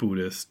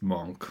Buddhist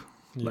monk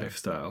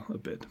lifestyle a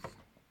bit.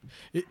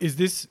 Is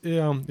this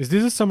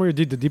the summer you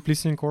did the deep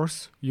listening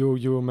course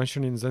you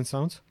mentioned in Zen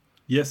Sounds?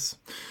 Yes,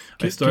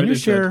 Can you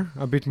share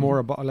a bit more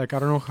about, like, I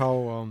don't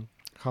know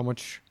how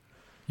much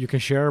you can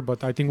share,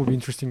 but I think it would be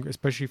interesting,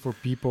 especially for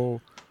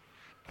people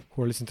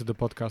who are listening to the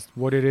podcast,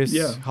 what it is.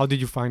 Yeah. How did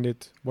you find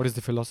it? What is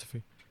the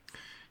philosophy?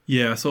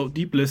 Yeah, so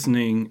deep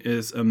listening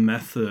is a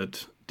method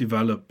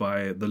developed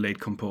by the late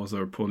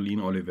composer Pauline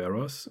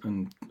Oliveros,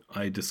 and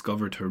I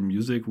discovered her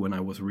music when I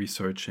was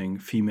researching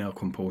female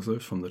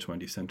composers from the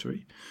 20th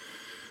century.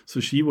 So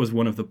she was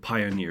one of the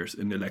pioneers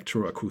in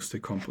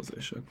electroacoustic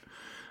composition.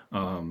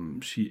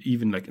 She,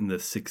 even like in the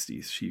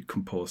 60s, she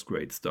composed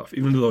great stuff,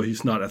 even though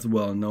she's not as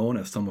well known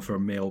as some of her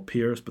male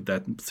peers, but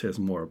that says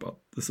more about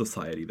the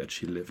society that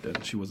she lived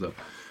in. She was a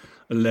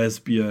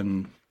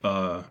lesbian,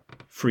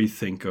 free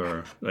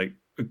thinker, like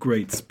a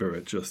great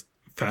spirit, just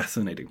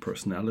fascinating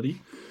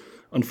personality.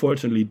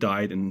 Unfortunately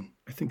died in,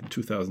 I think in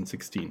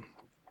 2016.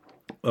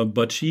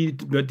 But she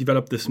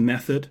developed this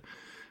method,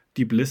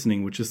 deep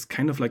listening, which is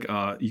kind of like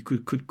you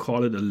could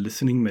call it a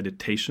listening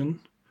meditation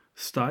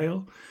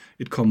style.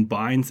 It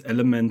combines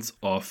elements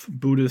of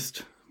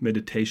Buddhist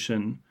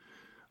meditation,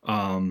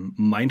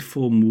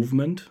 mindful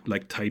movement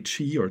like Tai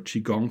Chi or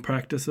Qigong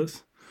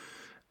practices,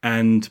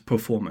 and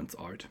performance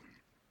art.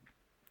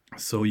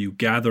 So you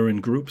gather in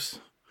groups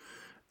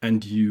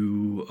and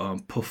you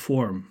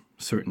perform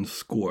certain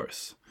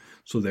scores.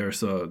 So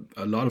there's a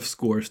lot of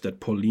scores that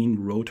Pauline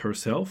wrote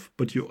herself,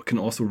 but you can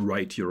also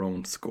write your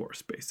own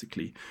scores,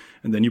 basically.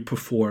 And then you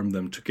perform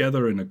them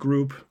together in a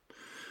group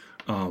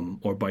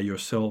or by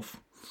yourself.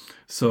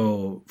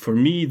 So for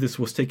me, this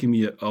was taking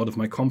me out of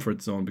my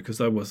comfort zone because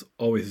I was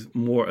always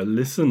more a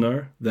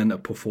listener than a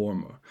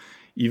performer,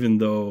 even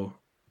though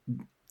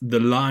the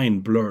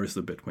line blurs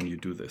a bit when you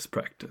do this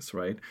practice,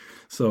 right?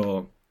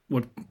 So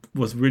what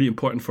was really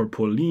important for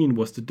Pauline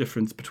was the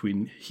difference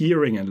between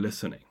hearing and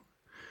listening.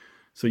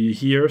 So you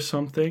hear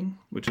something,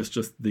 which is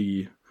just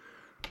the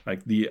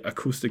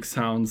acoustic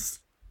sounds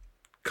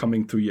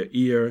coming through your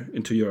ear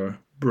into your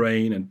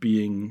brain and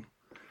being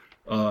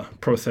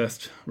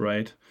processed,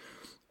 right?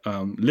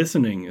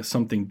 Listening is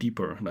something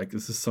deeper. Like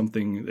this is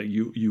something that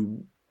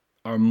you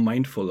are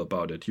mindful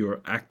about it.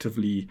 You're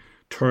actively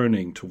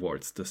turning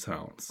towards the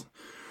sounds.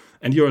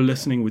 And you're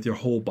listening with your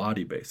whole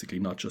body, basically,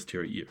 not just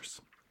your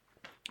ears.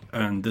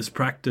 And this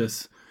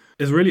practice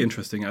is really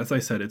interesting. As I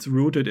said, it's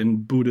rooted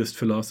in Buddhist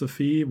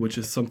philosophy, which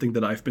is something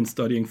that I've been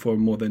studying for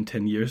more than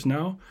 10 years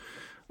now.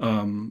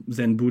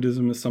 Zen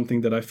Buddhism is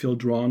something that I feel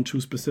drawn to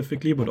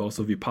specifically, but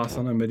also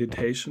Vipassana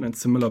meditation and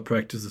similar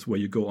practices where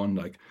you go on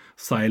like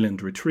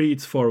silent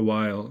retreats for a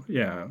while.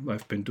 Yeah,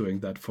 I've been doing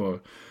that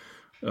for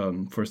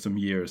some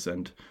years.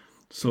 And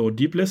so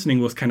deep listening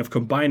was kind of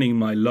combining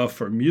my love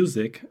for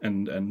music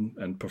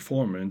and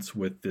performance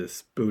with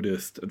this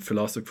Buddhist and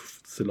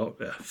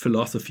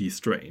philosophy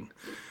strain.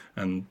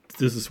 And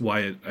this is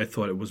why I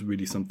thought it was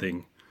really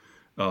something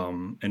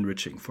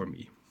enriching for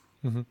me.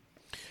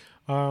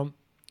 Mm-hmm.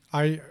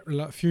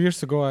 A few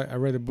years ago, I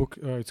read a book.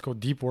 It's called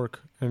Deep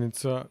Work, and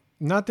it's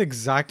not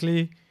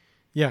exactly,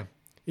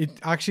 it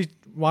actually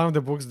one of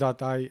the books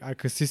that I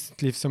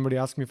consistently, if somebody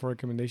asks me for a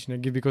recommendation, I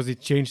give because it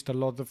changed a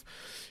lot of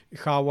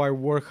how I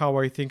work, how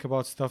I think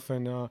about stuff,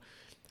 and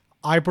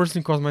I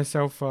personally call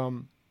myself.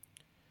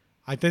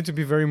 I tend to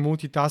be very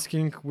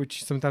multitasking,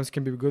 which sometimes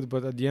can be good,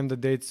 but at the end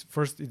of the day,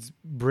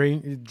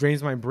 it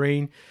drains my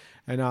brain,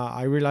 and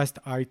I realized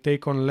I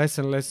take on less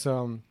and less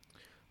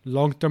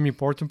long-term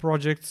important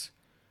projects,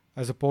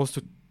 as opposed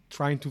to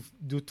trying to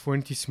do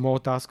 20 small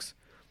tasks.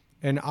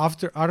 And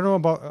after,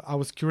 I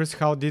was curious,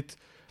 how did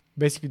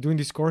basically doing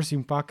this course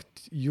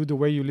impact you, the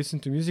way you listen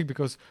to music?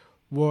 Because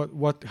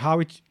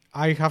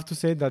I have to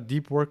say that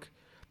Deep Work,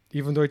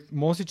 even though it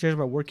mostly changed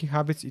my working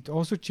habits, it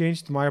also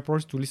changed my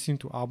approach to listening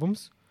to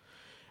albums.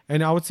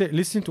 And I would say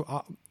listening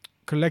to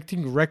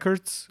collecting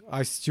records,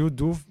 I still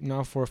do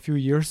now for a few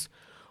years.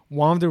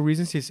 One of the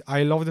reasons is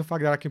I love the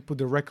fact that I can put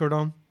the record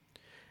on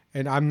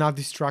and I'm not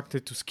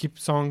distracted to skip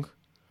song,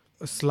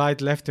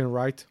 slide left and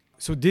right.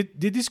 So did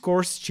this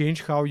course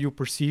change how you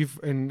perceive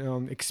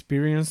and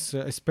experience,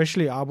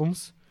 especially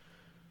albums?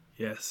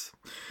 Yes.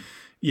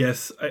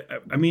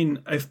 I mean,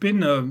 I've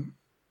been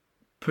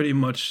pretty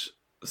much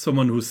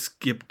someone who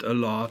skipped a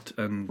lot,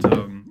 and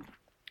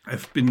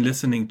I've been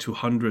listening to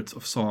hundreds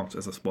of songs.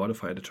 As a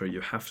Spotify editor,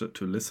 you have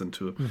to listen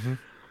to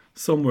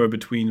somewhere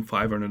between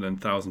 500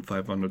 and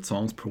 1,500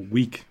 songs per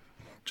week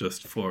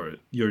just for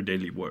your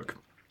daily work.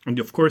 And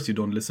of course, you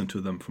don't listen to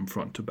them from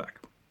front to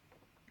back.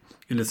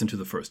 You listen to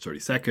the first 30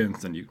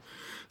 seconds, and you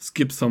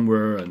skip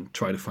somewhere and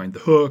try to find the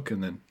hook.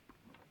 And then,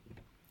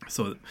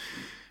 so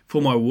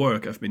for my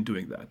work, I've been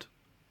doing that.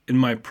 In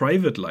my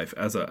private life,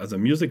 as a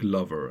music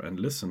lover and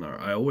listener,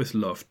 I always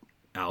loved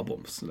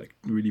albums, like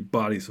really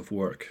bodies of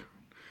work,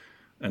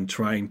 and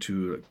trying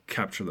to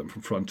capture them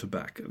from front to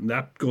back. And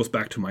that goes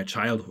back to my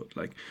childhood,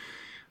 like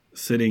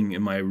sitting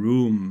in my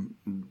room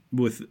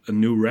with a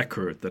new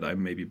record that I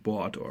maybe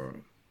bought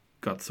or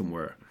got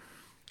somewhere,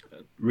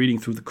 reading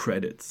through the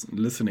credits and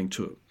listening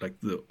to like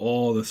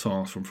all the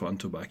songs from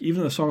front to back.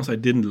 Even the songs I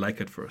didn't like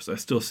at first, I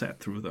still sat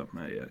through them.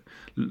 I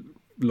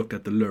looked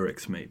at the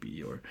lyrics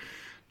maybe, or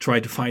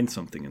tried to find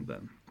something in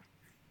them.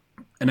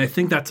 And I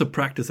think that's a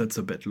practice that's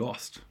a bit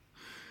lost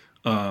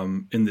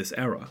in this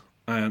era.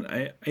 And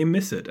I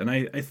miss it. And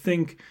I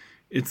think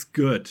it's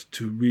good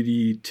to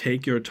really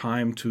take your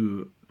time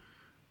to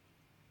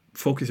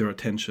focus your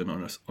attention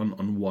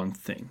on one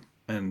thing.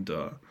 And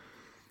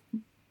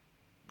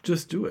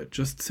just do it.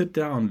 Just sit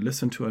down,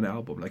 listen to an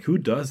album. Like, who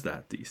does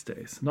that these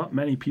days? Not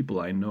many people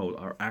I know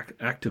are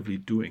actively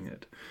doing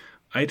it.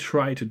 I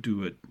try to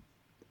do it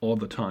all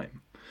the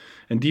time.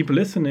 And deep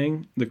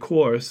listening, the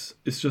course,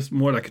 is just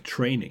more like a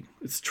training.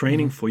 It's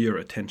training for your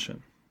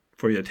attention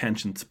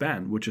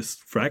span, which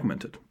is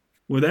fragmented.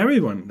 With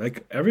everyone,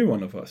 like every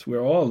one of us,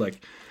 we're all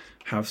like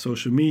have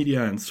social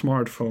media and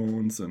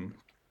smartphones and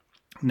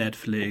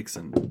Netflix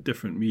and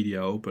different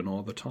media open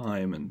all the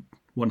time and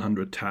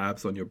 100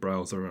 tabs on your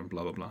browser and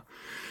blah, blah, blah.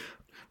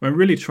 I'm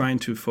really trying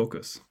to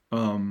focus.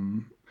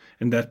 And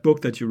that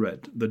book that you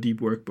read, the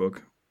Deep Work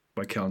book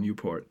by Cal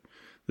Newport,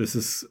 this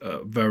is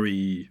a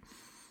very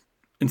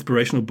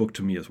inspirational book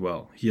to me as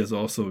well. He has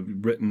also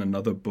written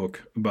another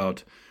book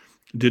about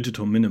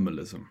digital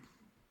minimalism.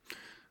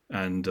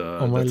 And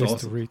on my that's list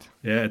also, to read.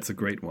 yeah, it's a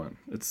great one.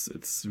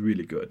 It's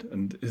really good.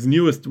 And his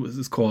newest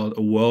is called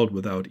A World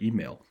Without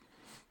Email.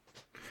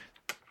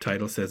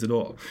 Title says it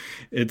all.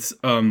 It's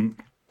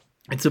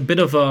a bit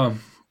of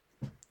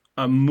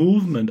a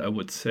movement, I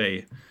would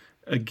say,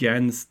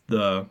 against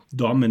the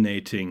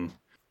dominating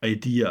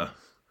idea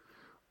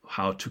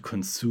how to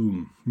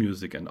consume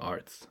music and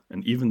arts.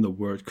 And even the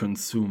word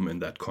consume in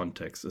that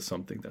context is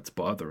something that's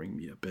bothering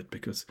me a bit,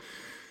 because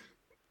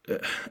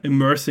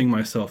immersing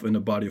myself in a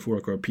body of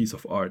work or a piece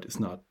of art is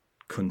not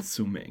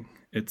consuming.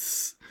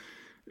 It's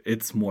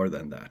more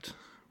than that,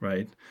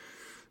 right?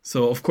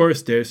 So of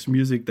course there's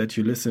music that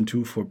you listen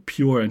to for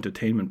pure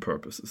entertainment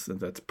purposes, and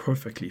that's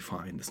perfectly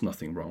fine. There's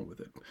nothing wrong with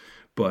it.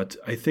 But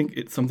I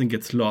think something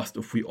gets lost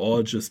if we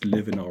all just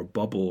live in our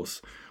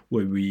bubbles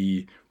where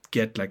we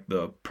get like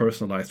the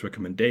personalized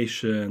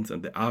recommendations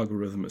and the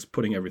algorithm is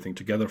putting everything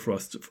together for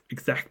us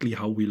exactly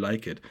how we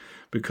like it.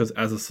 Because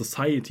as a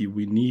society,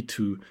 we need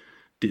to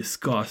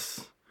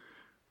discuss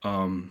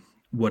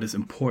what is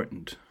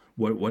important,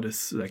 what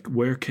is like,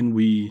 where can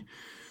we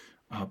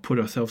put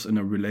ourselves in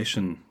a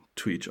relation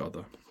to each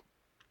other.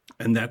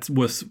 And that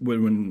was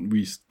when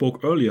we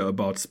spoke earlier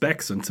about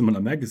Specs and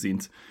similar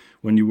magazines,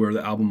 when you were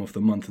the album of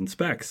the month in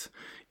Specs.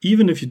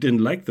 Even if you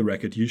didn't like the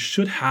record, you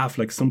should have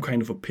like some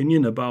kind of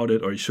opinion about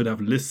it, or you should have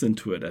listened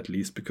to it at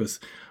least, because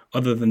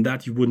other than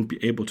that you wouldn't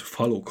be able to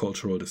follow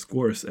cultural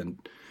discourse and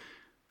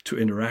to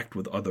interact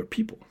with other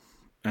people.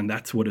 And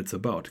that's what it's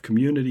about.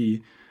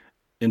 Community,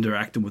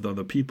 interacting with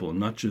other people,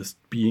 not just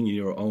being in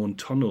your own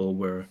tunnel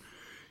where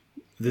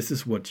this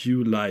is what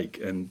you like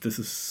and this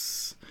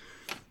is,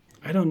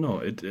 I don't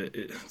know.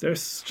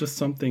 There's just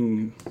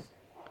something,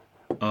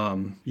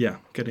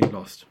 getting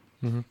lost.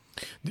 Mm-hmm.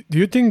 Do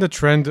you think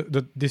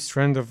this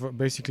trend of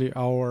basically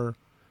the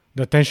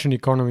attention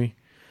economy,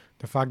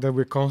 the fact that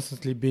we're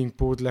constantly being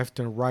pulled left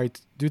and right,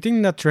 do you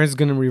think that trend is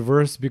going to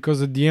reverse?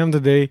 Because at the end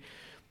of the day,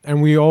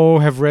 and we all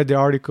have read the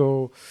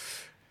article,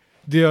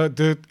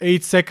 the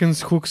 8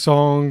 seconds hook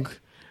song,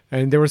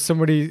 and there was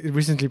somebody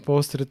recently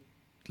posted it,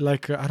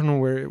 like I don't know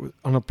where it was,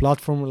 on a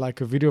platform,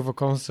 like a video of a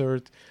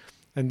concert,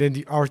 and then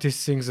the artist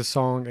sings the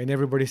song and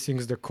everybody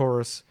sings the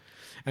chorus,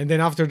 and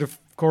then after the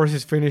chorus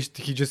is finished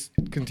he just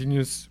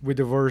continues with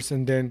the verse,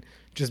 and then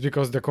just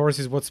because the chorus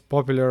is what's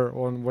popular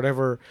on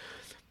whatever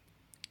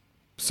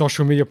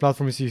social media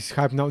platforms is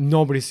hype now,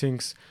 nobody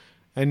sings.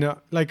 And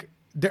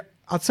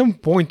at some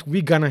point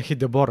we're gonna hit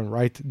the bottom,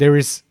 right?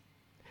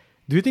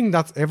 Do you think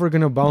that's ever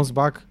gonna bounce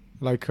back?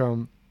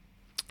 No.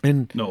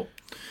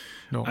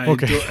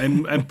 Okay.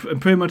 I'm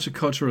pretty much a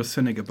cultural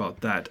cynic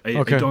about that.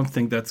 I don't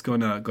think that's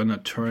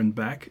gonna turn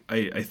back.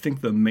 I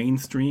think the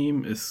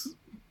mainstream is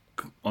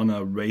on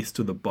a race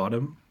to the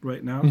bottom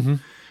right now. Mm-hmm.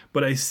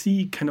 But I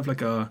see kind of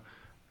like a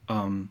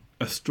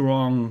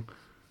strong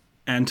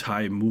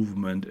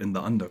anti-movement in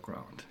the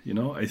underground. You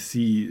know, I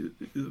see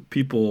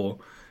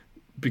people,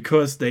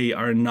 because they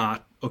are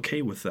not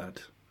okay with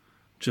that,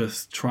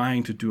 just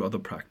trying to do other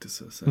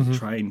practices and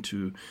trying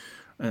to,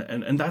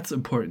 and that's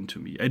important to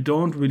me. I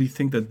don't really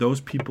think that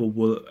those people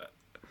will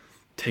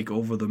take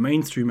over the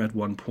mainstream at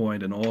one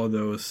point, and all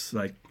those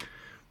like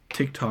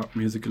TikTok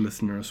music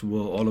listeners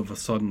will all of a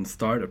sudden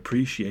start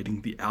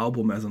appreciating the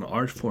album as an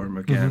art form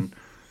again.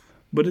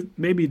 But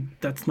maybe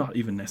that's not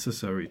even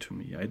necessary to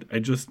me. I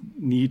just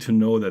need to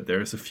know that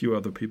there's a few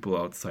other people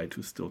outside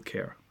who still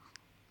care.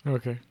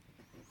 Okay.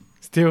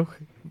 Still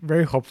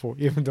very hopeful,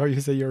 even though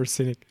you say you're a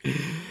cynic.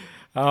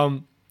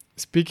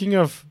 Speaking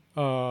of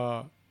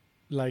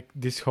like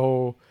this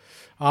whole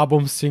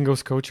album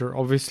singles culture,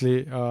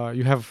 obviously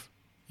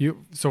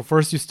so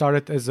first you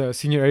started as a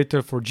senior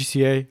editor for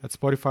GCA at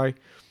Spotify,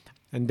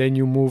 and then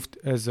you moved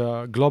as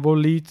a global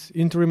lead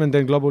interim and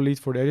then global lead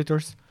for the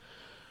editors.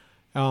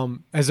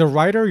 As a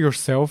writer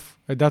yourself,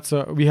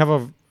 we have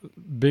a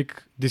big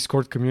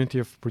Discord community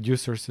of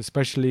producers,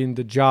 especially in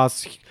the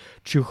jazz,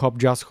 chill hop,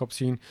 jazz hop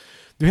scene.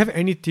 Do you have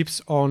any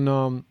tips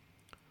on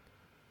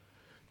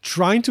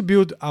trying to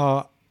build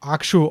an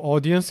actual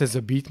audience as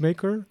a beat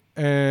maker?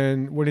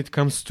 And when it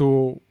comes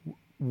to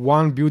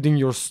one, building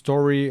your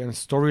story and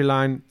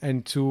storyline,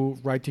 and two,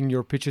 writing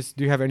your pitches,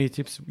 do you have any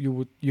tips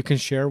you can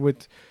share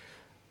with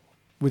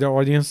our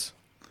audience?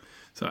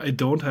 So I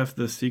don't have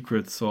the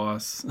secret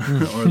sauce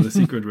or the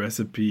secret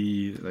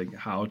recipe, like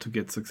how to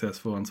get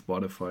successful on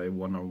Spotify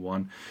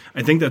one-on-one.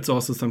 I think that's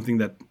also something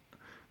that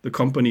the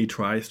company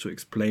tries to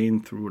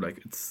explain through like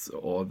it's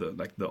all the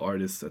like the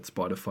artists at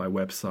Spotify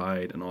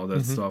website and all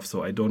that stuff.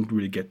 So I don't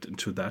really get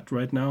into that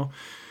right now.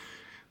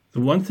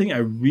 The one thing I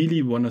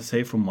really want to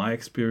say from my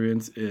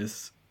experience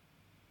is,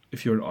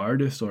 if you're an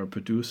artist or a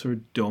producer,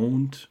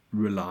 don't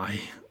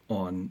rely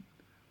on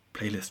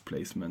playlist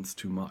placements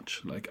too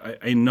much. Like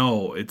I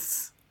know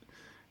it's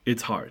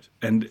hard,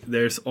 and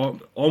there's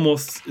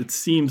almost, it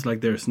seems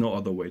like there's no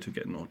other way to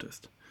get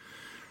noticed.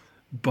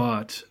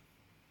 But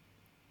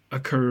a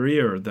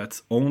career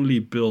that's only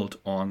built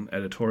on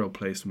editorial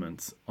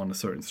placements on a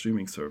certain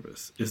streaming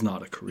service is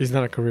not a career. It's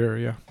not a career,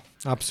 yeah.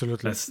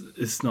 Absolutely.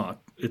 It's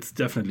not. It's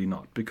definitely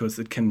not, because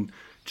it can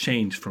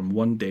change from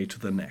one day to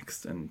the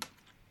next. And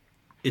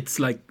it's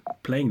like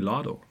playing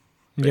lotto,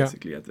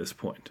 basically, at this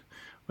point.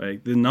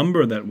 Like, the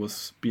number that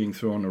was being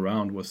thrown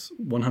around was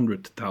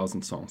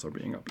 100,000 songs are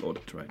being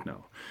uploaded right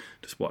now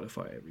to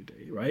Spotify every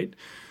day, right?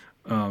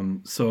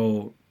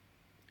 So,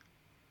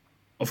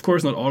 of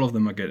course, not all of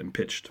them are getting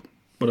pitched,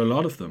 but a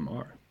lot of them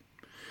are.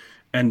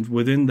 And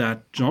within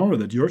that genre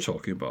that you're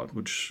talking about,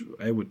 which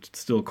I would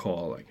still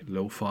call like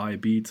lo-fi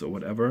beats or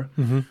whatever,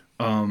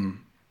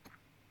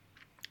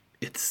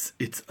 it's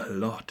a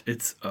lot.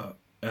 It's a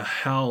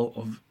hell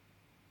of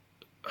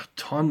a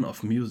ton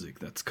of music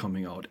that's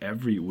coming out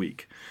every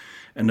week.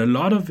 And a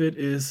lot of it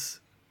is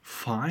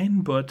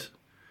fine, but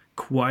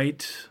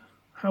quite,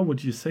 how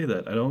would you say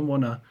that? I don't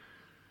want to,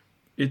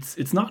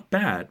 it's not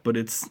bad, but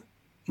it's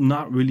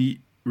not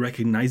really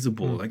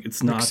recognizable. Like,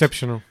 it's not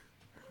exceptional.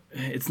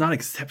 It's not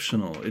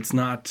exceptional. It's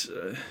not,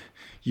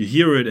 you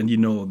hear it and you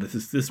know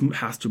this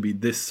has to be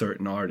this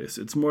certain artist.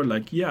 It's more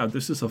like, yeah,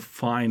 this is a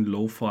fine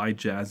lo-fi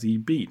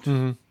jazzy beat.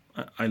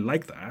 I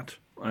like that.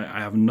 I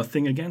have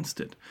nothing against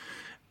it.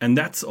 And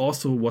that's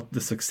also what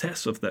the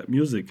success of that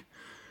music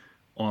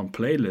on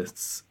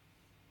playlists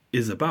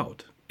is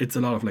about. It's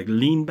a lot of like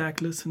lean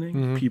back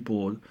listening,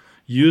 people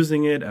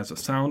using it as a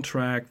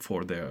soundtrack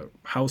for their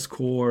house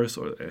chores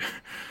or their,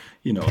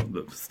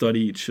 the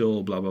study,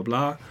 chill, blah, blah,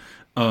 blah.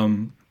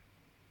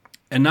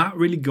 And not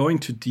really going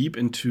too deep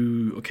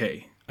into,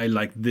 okay, I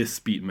like this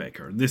beat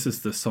maker. This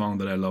is the song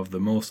that I love the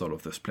most out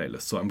of this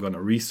playlist. So I'm going to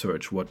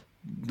research what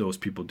those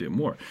people did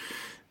more.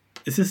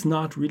 This is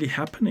not really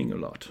happening a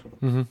lot.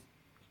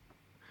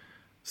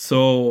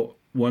 So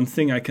one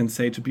thing I can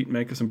say to beat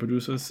makers and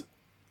producers,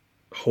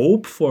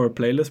 hope for a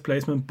playlist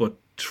placement, but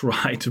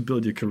try to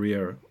build your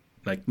career,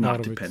 like,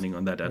 not depending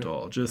on that at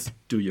all. Just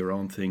do your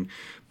own thing.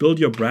 Build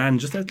your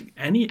brand, just like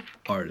any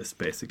artist,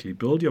 basically.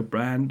 Build your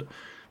brand.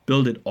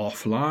 Build it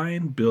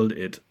offline, build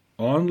it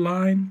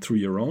online through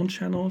your own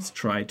channels.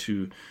 Try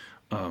to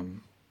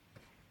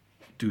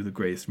do the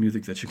greatest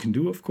music that you can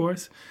do, of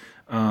course.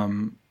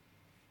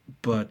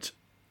 But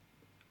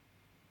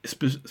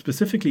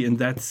specifically in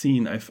that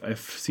scene, I've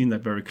seen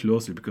that very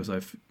closely because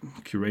I've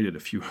curated a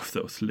few of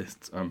those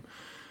lists.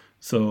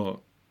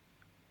 So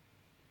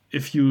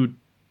if you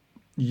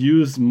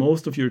use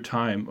most of your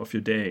time of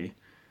your day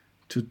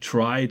to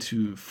try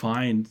to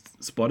find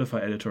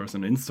Spotify editors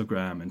on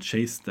Instagram and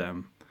chase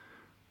them,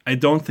 I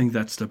don't think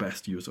that's the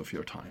best use of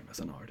your time as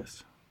an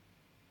artist.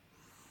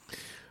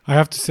 I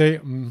have to say,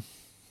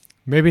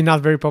 maybe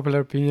not very popular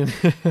opinion,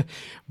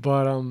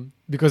 but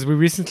because we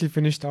recently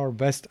finished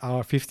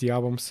our 50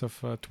 albums of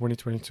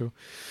 2022.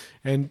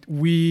 And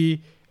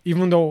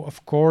even though,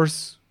 of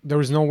course,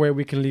 there is no way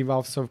we can leave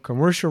out some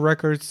commercial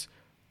records,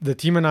 the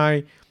team and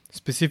I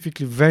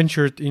specifically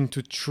ventured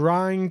into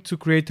trying to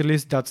create a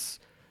list that's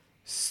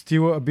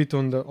still a bit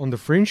on the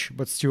fringe,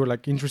 but still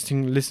like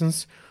interesting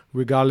listens,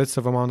 regardless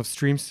of amount of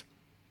streams.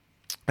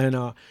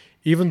 And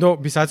even though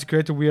besides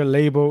creator we are a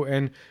label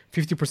and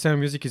 50% of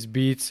music is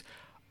beats,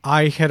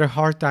 I had a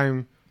hard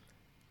time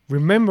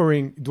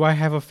remembering, do I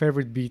have a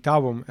favorite beat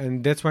album?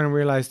 And that's when I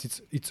realized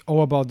it's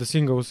all about the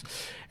singles.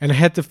 And I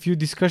had a few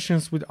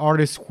discussions with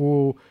artists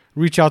who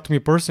reach out to me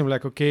personally,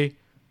 like, okay,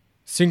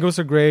 singles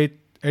are great,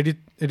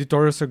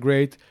 editorials are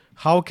great,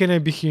 how can I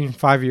be here in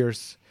 5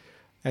 years?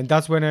 And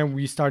that's when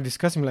we start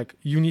discussing, like,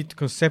 you need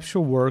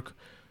conceptual work,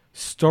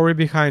 story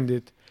behind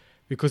it.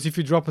 Because if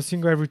you drop a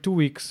single every 2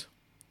 weeks,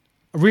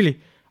 really,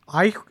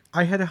 I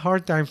had a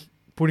hard time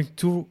putting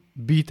 2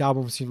 beat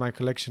albums in my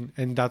collection,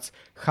 and that's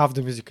half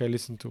the music I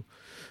listen to.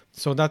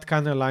 So that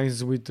kind of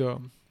aligns with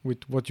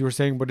what you were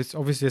saying, but it's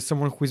obviously, as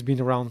someone who's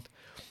been around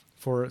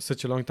for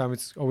such a long time,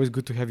 it's always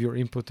good to have your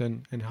input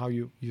and how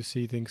you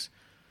see things.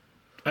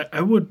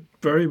 I would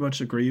very much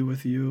agree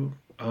with you.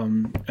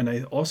 And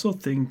I also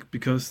think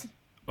because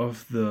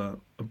of the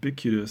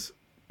ubiquitous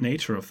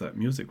nature of that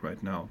music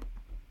right now,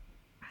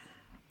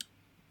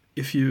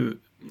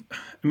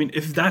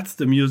 if that's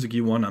the music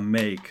you want to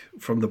make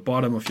from the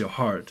bottom of your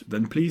heart,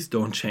 then please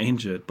don't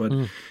change it. But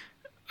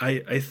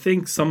I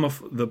think some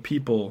of the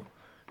people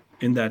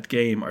in that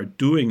game are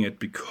doing it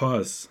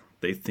because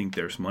they think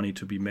there's money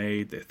to be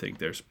made. They think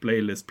there's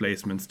playlist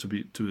placements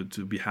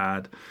to be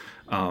had.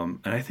 And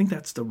I think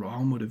that's the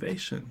wrong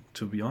motivation,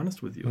 to be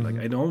honest with you. Like,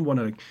 I don't want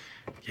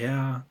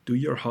to, do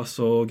your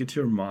hustle, get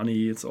your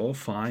money. It's all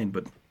fine,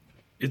 but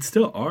it's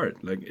still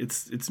art. Like,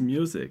 it's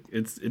music.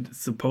 It's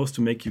supposed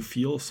to make you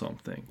feel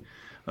something.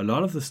 A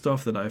lot of the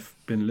stuff that I've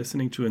been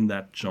listening to in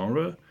that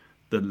genre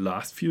the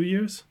last few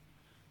years,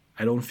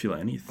 I don't feel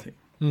anything.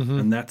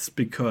 And that's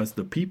because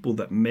the people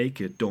that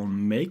make it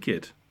don't make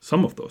it.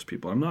 Some of those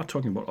people, I'm not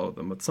talking about all of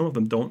them, but some of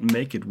them don't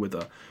make it with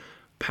a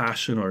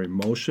passion or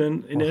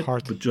emotion in it,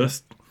 but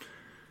just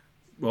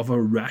of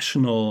a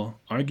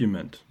rational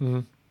argument.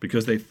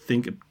 Because they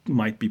think it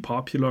might be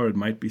popular, it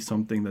might be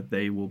something that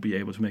they will be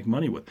able to make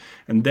money with.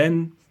 And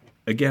then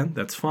again,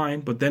 that's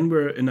fine. But then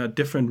we're in a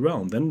different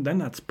realm. Then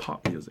that's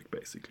pop music,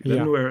 basically. Yeah.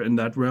 Then we're in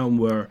that realm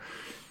where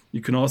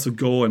you can also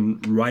go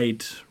and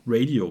write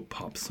radio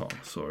pop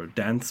songs or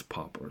dance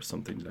pop or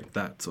something like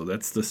that. So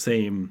that's the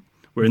same.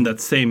 We're in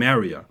that same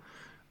area.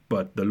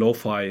 But the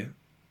lo-fi,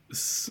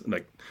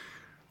 like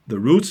the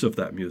roots of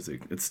that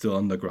music, it's still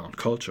underground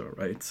culture,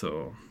 right?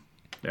 So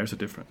there's a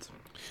difference.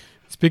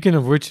 Speaking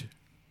of which,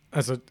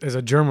 as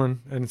a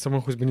German and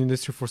someone who's been in the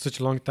industry for such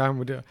a long time,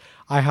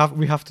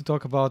 we have to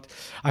talk about.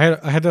 I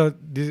had a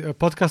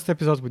podcast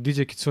episode with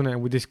DJ Kitsune,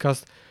 and we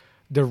discussed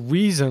the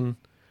reason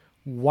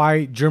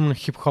why German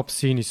hip hop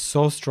scene is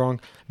so strong,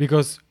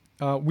 because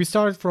we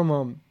started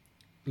from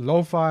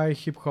lo-fi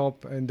hip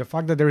hop, and the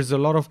fact that there is a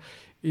lot of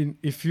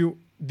if you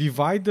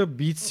divide the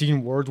beat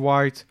scene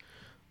worldwide,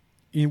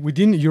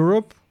 within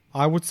Europe,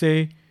 I would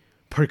say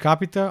per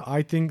capita,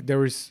 I think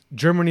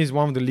Germany is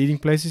one of the leading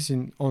places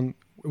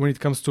when it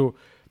comes to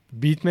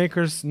beat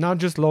makers, not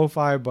just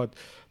lo-fi, but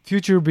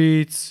future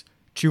beats,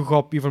 chill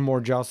hop, even more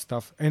jazz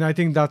stuff. And I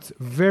think that's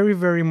very,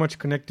 very much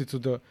connected to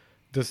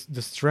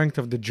the strength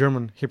of the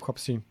German hip hop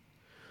scene.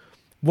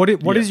 What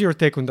is your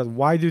take on that?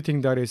 Why do you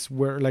think that is?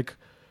 Where, like,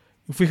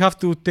 if we have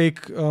to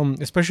take,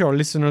 especially our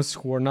listeners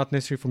who are not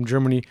necessarily from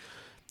Germany,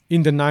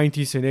 in the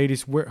 90s and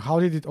 80s, how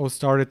did it all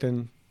start,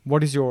 and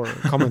what is your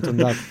comment on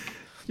that?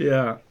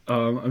 Yeah,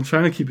 I'm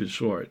trying to keep it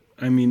short.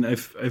 I mean,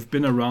 I've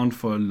been around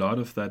for a lot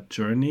of that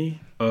journey.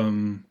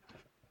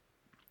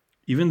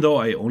 Even though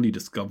I only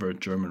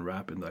discovered German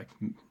rap in like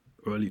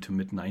early to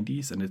mid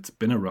 90s, and it's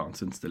been around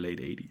since the late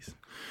 80s.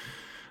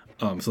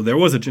 So there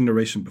was a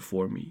generation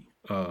before me.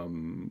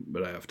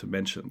 But I have to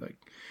mention, like,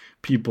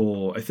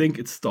 people, I think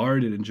it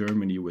started in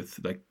Germany with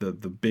like the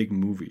big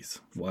movies,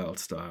 Wild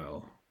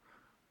Style,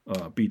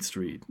 Beat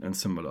Street, and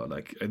similar.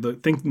 Like, I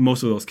think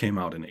most of those came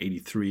out in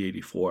 83,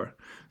 84.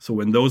 So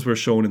when those were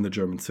shown in the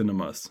German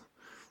cinemas,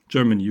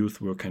 German youth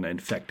were kind of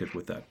infected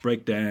with that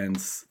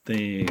breakdance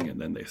thing,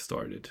 and then they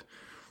started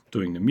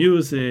doing the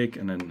music,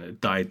 and then it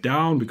died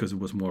down because it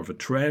was more of a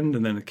trend,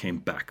 and then it came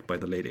back by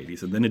the late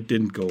 80s, and then it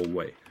didn't go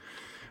away.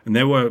 And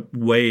there were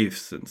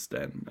waves since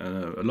then.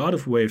 A lot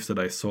of waves that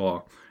I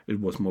saw, it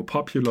was more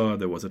popular.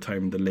 There was a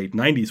time in the late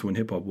 90s when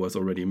hip-hop was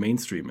already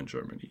mainstream in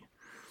Germany.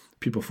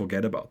 People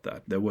forget about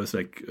that. There was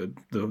like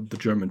the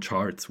German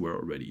charts were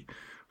already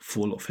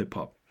full of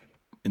hip-hop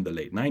in the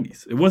late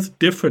 90s. It was a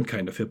different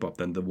kind of hip-hop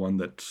than the one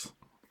that's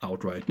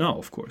out right now,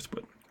 of course,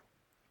 but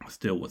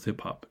still was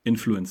hip-hop,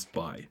 influenced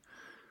by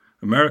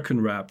American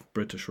rap,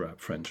 British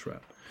rap, French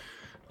rap.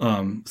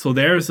 So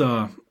there's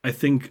a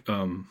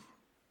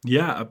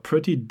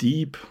pretty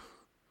deep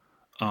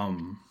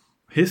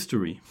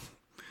history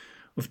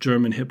of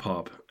German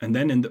hip-hop. And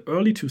then in the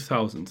early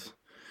 2000s,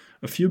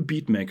 a few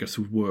beat makers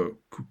who were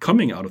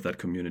coming out of that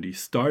community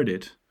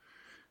started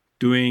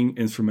doing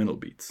instrumental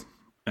beats.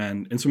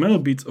 And instrumental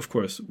beats, of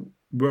course,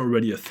 were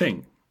already a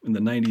thing. In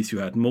the 90s, you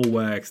had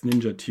Mowax,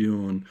 Ninja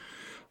Tune,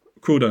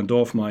 Kruder and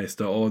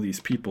Dorfmeister, all these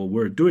people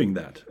were doing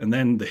that. And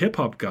then the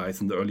hip-hop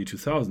guys in the early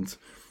 2000s,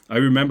 I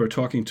remember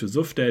talking to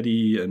Zuff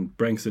Daddy and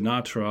Frank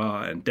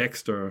Sinatra and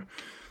Dexter,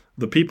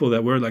 the people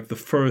that were like the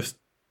first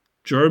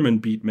German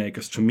beat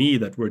makers to me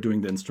that were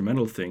doing the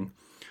instrumental thing.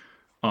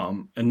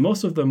 And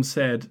most of them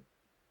said,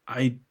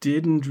 I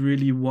didn't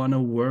really want to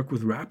work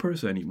with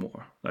rappers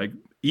anymore. Like,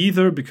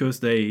 either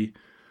because they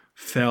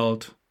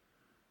felt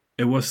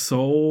it was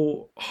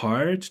so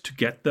hard to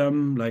get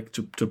them, like,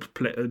 to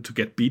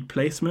get beat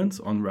placements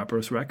on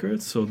rappers'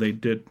 records, so they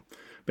did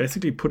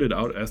basically put it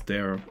out as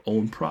their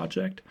own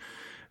project.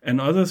 And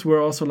others were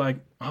also like,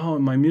 oh,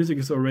 my music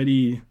is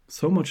already,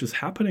 so much is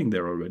happening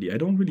there already. I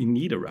don't really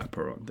need a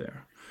rapper on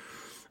there.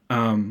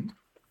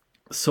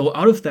 So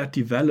out of that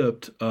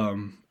developed a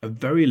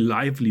very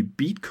lively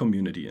beat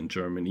community in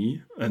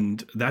Germany.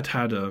 And that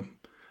had a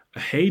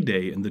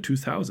heyday in the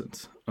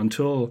 2000s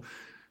until,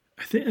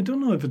 I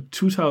don't know if in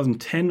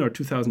 2010 or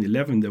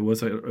 2011, there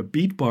was a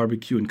beat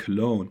barbecue in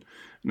Cologne.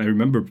 And I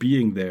remember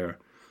being there.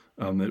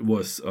 It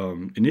was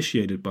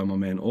initiated by my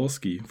man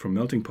Olski from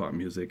Melting Pot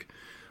Music.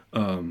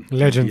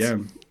 Legends. Yeah,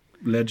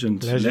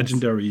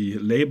 legendary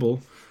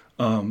label.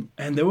 And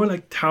there were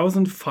like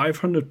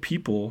 1,500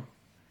 people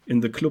in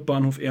the Club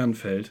Bahnhof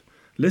Ehrenfeld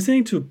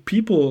listening to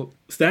people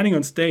standing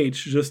on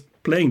stage just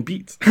playing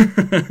beats.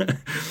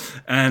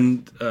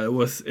 And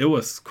it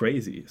was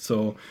crazy.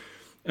 So,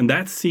 and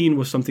that scene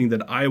was something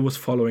that I was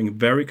following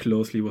very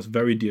closely, was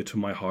very dear to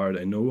my heart.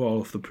 I know all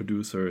of the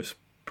producers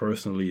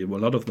personally. Well,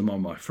 a lot of them are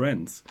my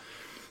friends.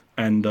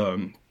 And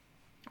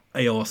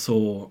I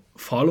also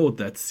followed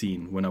that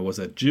scene when I was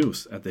at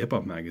Juice, at the Hip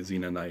Hop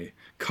magazine, and I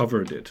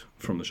covered it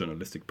from the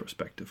journalistic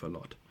perspective a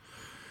lot.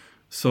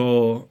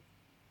 So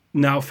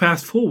now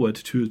fast forward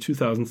to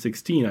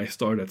 2016, I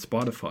start at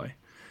Spotify,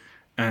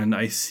 and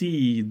I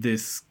see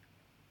this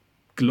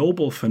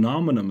global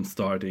phenomenon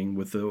starting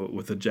with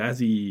the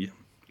jazzy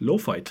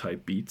lo-fi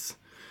type beats,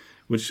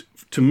 which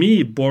to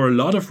me bore a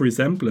lot of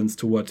resemblance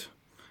to what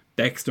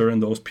Dexter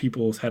and those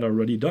people had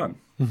already done.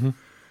 Mm-hmm.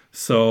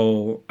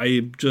 So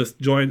I just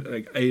joined,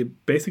 like, I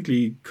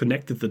basically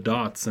connected the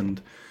dots and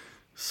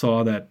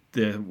saw that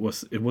it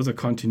was a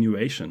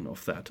continuation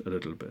of that a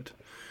little bit.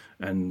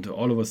 And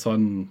all of a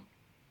sudden,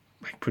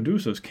 like,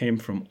 producers came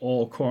from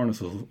all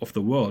corners of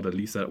the world. At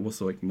least that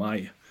was like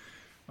my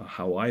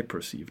how I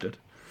perceived it.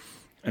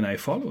 And I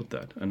followed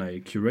that, and I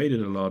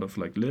curated a lot of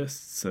like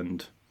lists,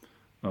 and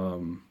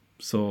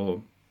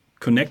so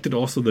connected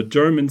also the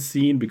German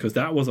scene, because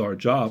that was our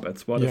job at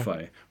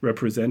Spotify,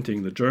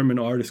 representing the German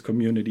artist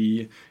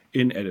community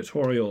in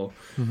editorial.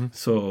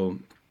 So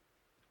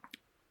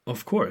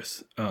of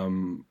course,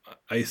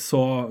 I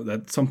saw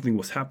that something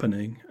was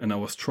happening, and I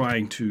was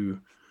trying to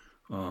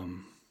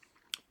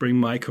bring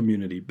my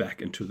community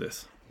back into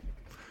this.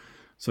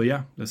 So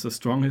yeah, there's a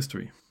strong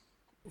history.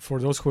 For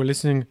those who are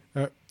listening,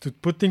 to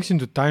put things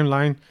into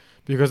timeline,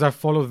 because I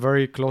followed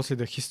very closely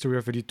the history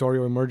of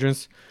editorial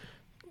emergence.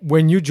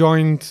 When you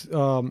joined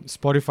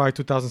Spotify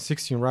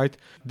 2016, right?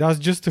 That's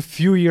just a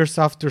few years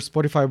after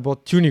Spotify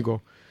bought Tunigo.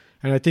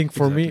 And I think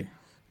for me,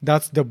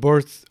 that's the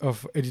birth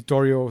of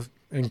editorial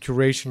and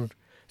curation.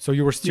 So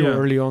you were still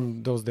early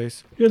on those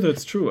days. Yeah,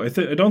 that's true. I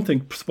don't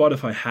think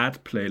Spotify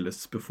had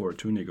playlists before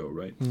Tunigo,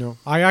 right? No.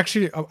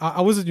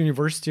 I was at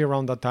university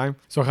around that time,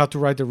 so I had to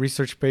write a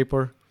research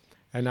paper.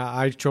 And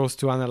I chose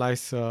to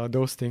analyze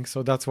those things.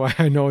 So that's why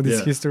I know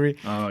this history.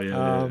 Oh,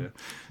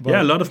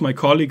 yeah. A lot of my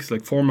colleagues,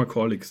 like former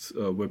colleagues,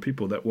 were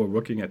people that were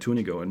working at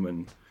Tunigo. And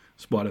when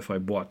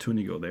Spotify bought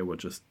Tunigo, they were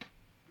just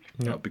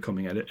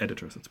becoming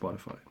editors at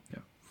Spotify. Yeah.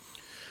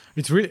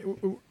 It's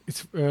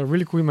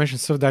really cool you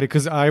mentioned Suf Daddy,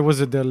 because I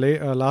was at the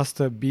last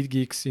Beat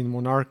Geeks in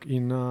Monarch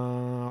in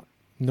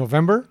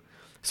November.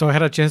 So I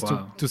had a chance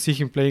to see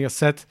him playing a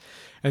set.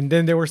 And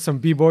then there were some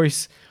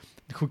B-boys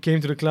who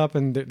came to the club,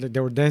 and they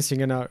were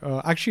dancing. And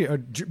actually a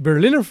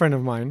Berliner friend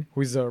of mine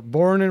who is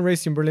born and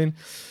raised in Berlin,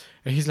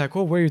 and he's like,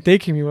 "Oh, where are you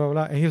taking me?" Blah, blah,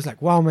 blah. And he was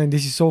like, "Wow, man,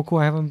 this is so cool.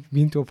 I haven't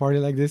been to a party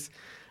like this."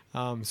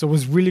 So it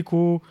was really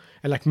cool.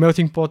 And like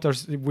Melting Pot,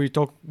 we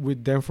talk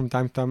with them from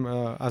time to time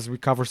as we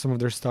cover some of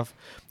their stuff.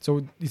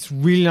 So it's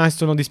really nice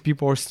to know these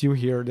people are still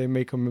here. They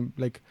make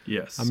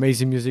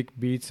amazing music,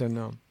 beats,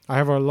 and I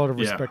have a lot of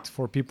respect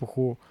for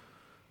people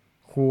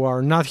who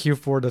are not here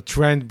for the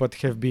trend, but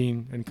have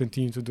been and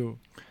continue to do.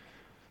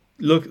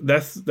 Look,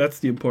 that's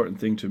the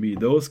important thing to me.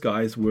 Those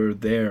guys were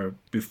there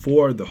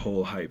before the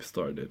whole hype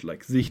started.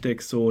 Like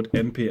Sichtexot,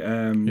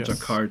 NPM,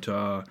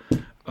 Jakarta,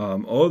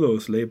 all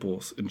those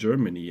labels in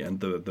Germany,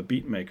 and the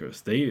beat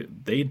makers,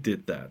 they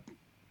did that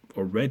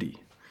already.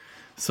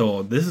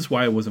 So this is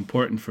why it was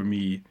important for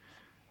me.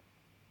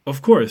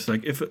 Of course,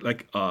 like if a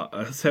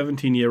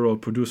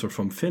 17-year-old producer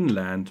from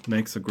Finland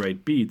makes a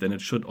great beat, then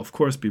it should of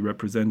course be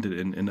represented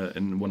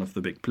in one of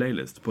the big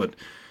playlists. But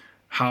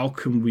how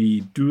can we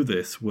do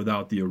this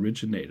without the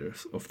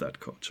originators of that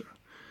culture?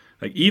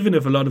 Like, even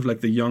if a lot of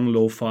like the young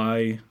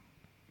lo-fi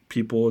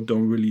people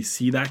don't really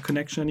see that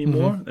connection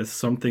anymore, it's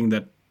something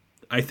that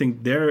I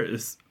think there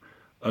is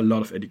a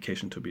lot of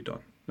education to be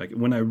done. Like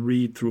when I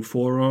read through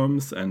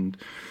forums, and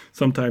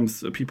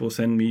sometimes people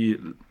send me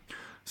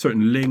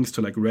certain links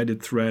to like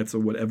Reddit threads or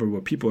whatever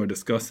where people are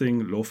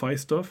discussing lo-fi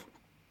stuff,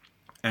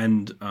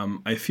 and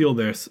I feel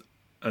there's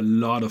a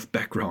lot of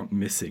background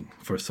missing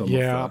for some of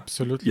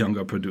the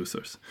younger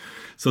producers.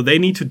 So they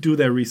need to do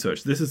their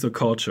research. This is a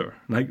culture.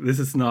 Like, this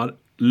is not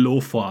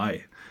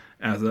lo-fi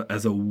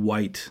as a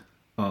white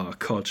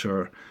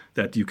culture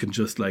that you can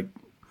just like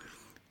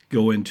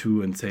go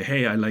into and say,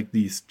 hey, I like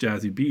these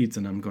jazzy beats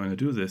and I'm going to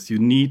do this. You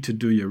need to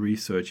do your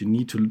research. You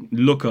need to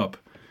look up,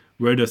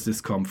 where does this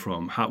come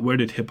from? Where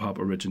did hip hop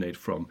originate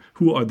from?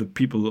 Who are the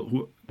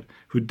people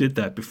who did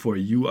that before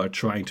you are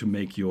trying to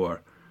make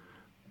your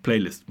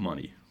playlist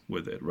money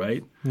with it,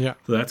 right? Yeah.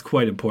 So that's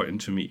quite important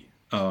to me.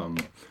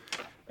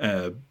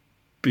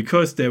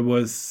 Because there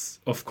was,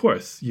 of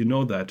course, you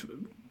know that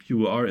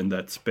you are in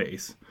that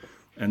space,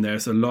 and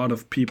there's a lot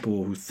of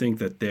people who think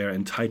that they're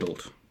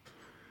entitled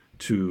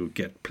to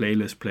get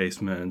playlist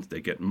placement.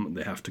 They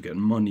have to get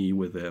money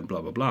with it,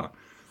 blah blah blah.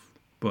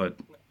 But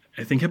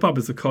I think hip hop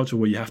is a culture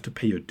where you have to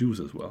pay your dues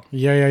as well.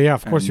 Yeah.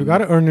 Of course, you got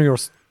to earn your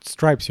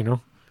stripes, you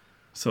know.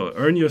 So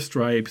earn your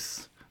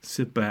stripes,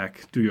 sit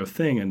back, do your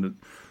thing, and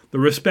the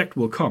respect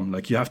will come.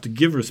 Like, you have to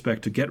give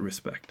respect to get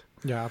respect.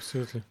 Yeah,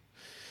 absolutely.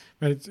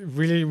 And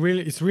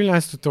it's really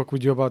nice to talk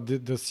with you about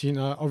the scene.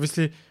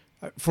 Obviously,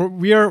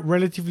 we are a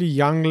relatively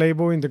young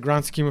label in the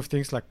grand scheme of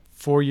things, like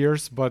 4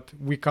 years, but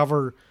we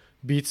cover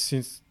beats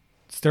since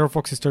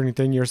Stereofox is turning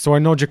 10 years. So I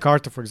know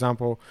Jakarta, for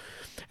example,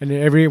 and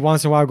every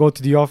once in a while I go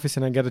to the office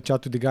and I get a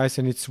chat to the guys,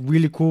 and it's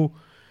really cool.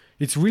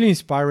 It's really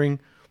inspiring.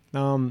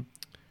 And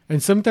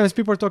sometimes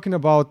people are talking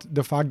about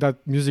the fact that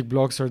music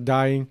blogs are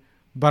dying,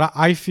 but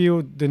I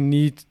feel the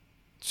need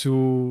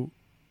to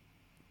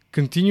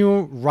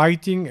continue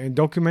writing and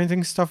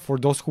documenting stuff for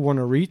those who want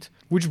to read,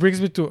 which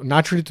brings me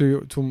naturally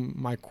to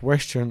my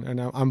question, and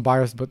I'm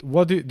biased, but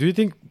what do you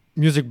think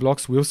music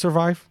blogs will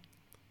survive?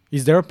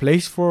 Is there a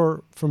place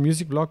for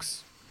music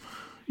blogs?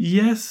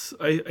 Yes,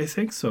 I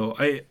think so.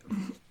 I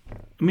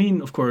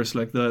mean, of course,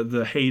 like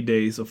the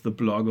heydays of the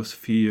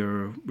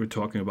blogosphere, we're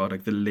talking about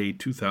like the late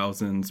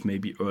 2000s,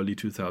 maybe early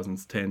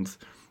 2010s.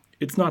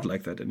 It's not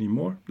like that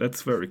anymore.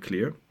 That's very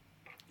clear.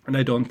 and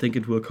I don't think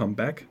it will come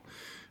back.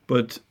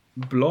 But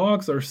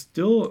blogs are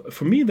still,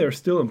 for me, they're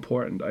still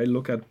important. I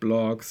look at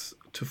blogs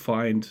to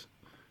find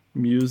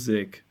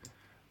music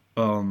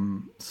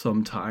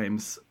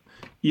sometimes,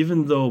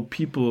 even though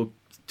people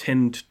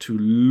tend to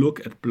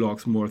look at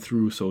blogs more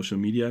through social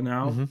media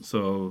now,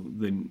 so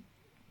they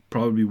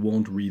probably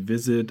won't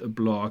revisit a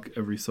blog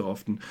every so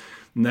often.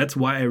 And that's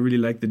why I really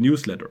like the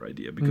newsletter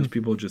idea, because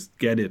people just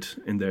get it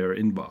in their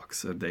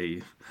inbox and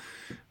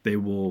they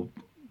will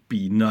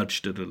be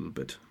nudged a little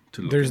bit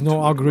to look. There's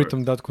no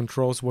algorithm that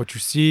controls what you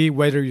see,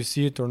 whether you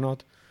see it or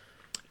not.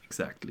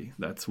 Exactly.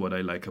 That's what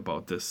I like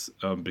about this,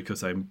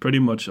 because I'm pretty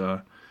much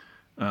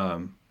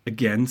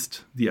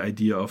against the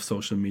idea of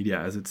social media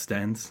as it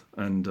stands.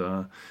 And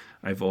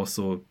I've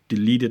also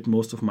deleted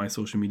most of my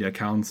social media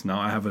accounts. Now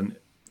I have an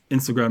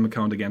Instagram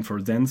account again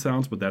for Zen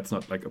Sounds, but that's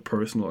not like a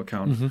personal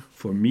account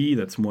for me.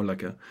 That's more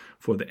like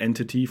for the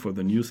entity, for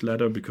the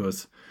newsletter,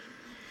 because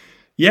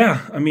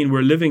I mean,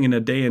 we're living in a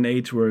day and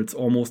age where it's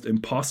almost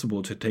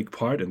impossible to take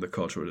part in the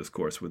cultural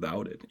discourse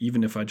without it.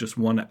 Even if I just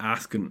want to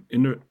ask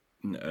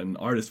an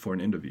artist for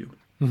an interview,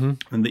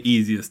 and the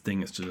easiest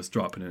thing is to just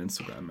drop in an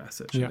Instagram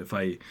message. Yeah. And if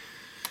I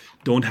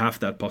don't have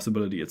that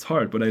possibility, it's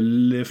hard. But I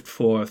lived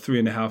for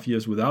 3.5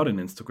 years without an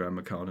Instagram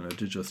account, and I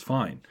did just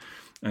fine.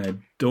 And I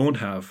don't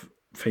have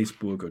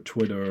Facebook or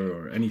Twitter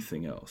or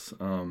anything else.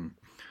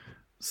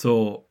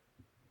 So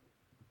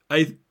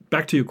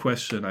back to your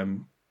question,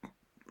 I'm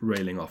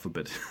railing off a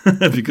bit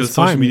because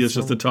social media is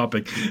just a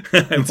topic.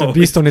 It's a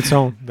beast on its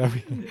own.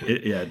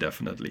 Yeah,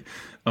 definitely.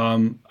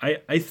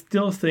 I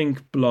still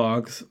think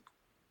blogs,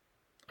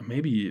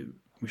 maybe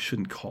we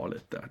shouldn't call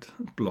it that.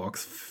 Blogs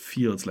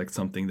feels like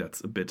something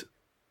that's a bit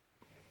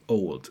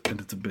old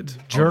and it's a bit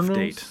out of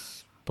date.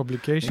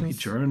 Publications, maybe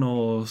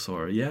journals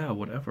or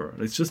whatever.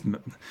 It's just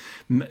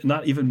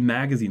not even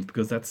magazines,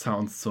 because that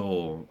sounds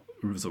so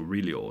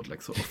really old,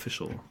 like so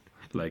official,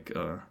 like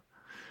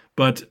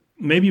but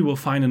maybe we'll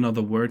find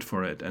another word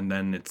for it, and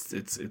then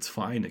it's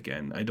fine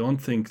again. I don't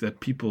think that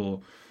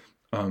people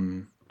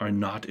are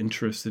not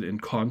interested in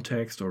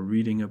context or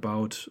reading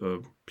about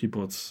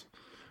people's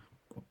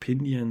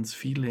opinions,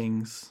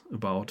 feelings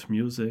about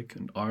music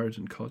and art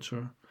and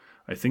culture.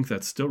 I think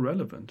that's still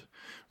relevant,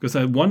 because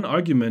one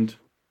argument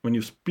when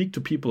you speak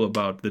to people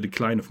about the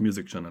decline of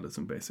music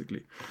journalism,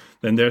 basically,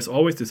 then there's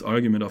always this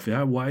argument of,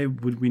 why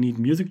would we need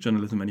music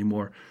journalism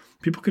anymore?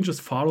 People can just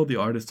follow the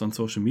artists on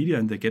social media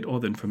and they get all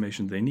the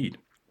information they need.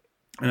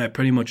 And I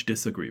pretty much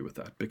disagree with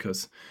that,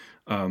 because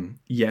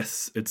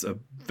yes, it's a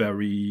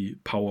very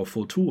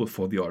powerful tool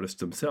for the artists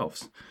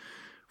themselves.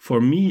 For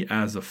me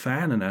as a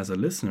fan and as a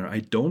listener, I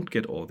don't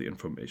get all the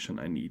information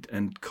I need.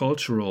 And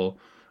cultural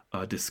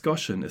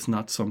discussion is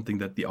not something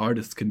that the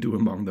artists can do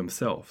among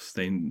themselves.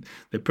 They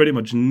pretty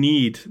much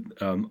need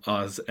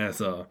us as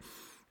a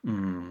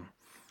I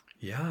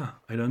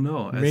don't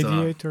know, as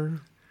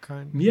mediator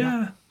kind.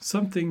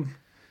 Something.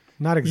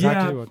 Not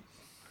exactly,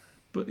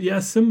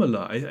 but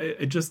similar.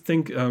 I just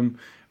think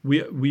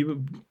we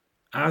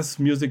as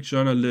music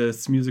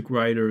journalists, music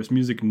writers,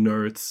 music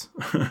nerds,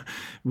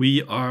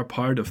 we are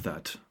part of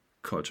that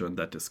culture and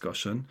that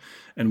discussion,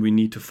 and we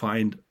need to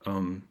find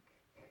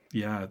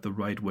the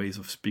right ways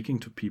of speaking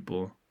to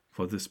people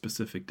for this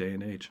specific day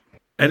and age.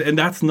 And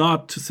that's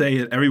not to say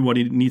that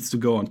everybody needs to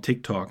go on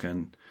TikTok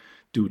and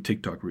do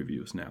TikTok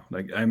reviews now.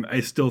 Like I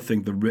still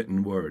think the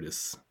written word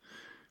is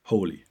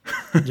holy.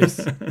 Yes,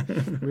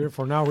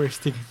 for now we're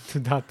sticking to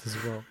that as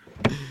well.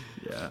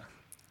 Yeah.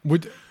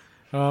 Would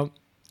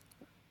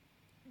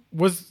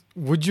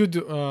you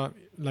do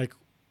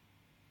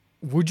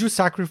would you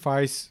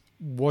sacrifice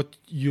what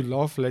you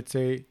love? Let's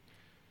say,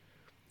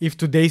 if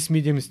today's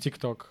medium is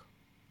TikTok,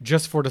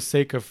 just for the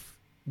sake of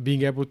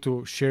being able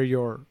to share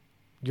your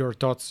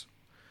thoughts?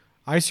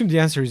 I assume the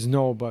answer is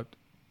no, but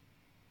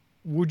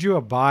would you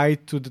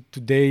abide to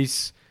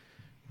today's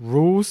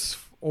rules,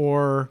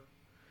 or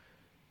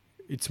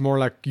it's more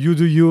like you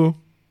do you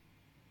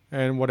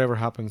and whatever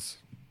happens?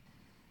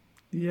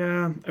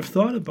 Yeah, I've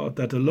thought about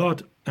that a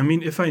lot. I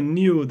mean, if I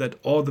knew that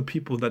all the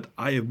people that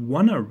I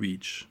want to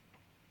reach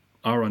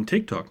are on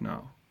TikTok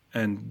now,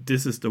 and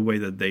this is the way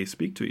that they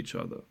speak to each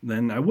other,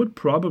 then I would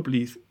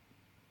probably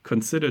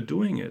consider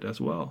doing it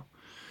as well.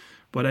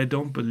 But I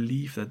don't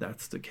believe that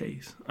that's the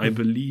case. I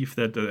believe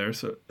that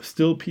there's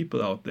still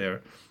people out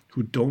there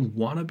who don't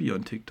want to be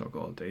on TikTok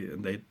all day,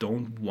 and they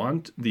don't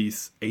want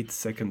these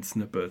 8-second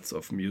snippets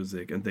of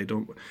music, and they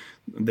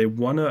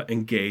want to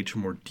engage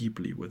more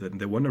deeply with it,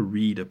 and they want to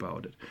read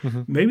about it.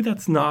 Maybe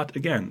it's not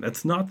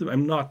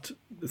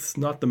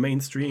the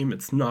mainstream,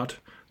 it's not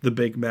the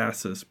big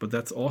masses, but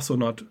that's also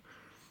not,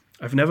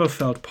 I've never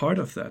felt part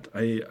of that.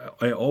 I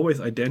always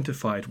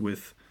identified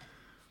with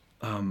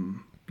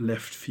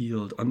left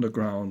field,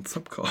 underground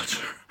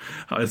subculture,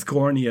 as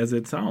corny as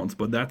it sounds,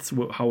 but that's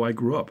how I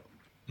grew up.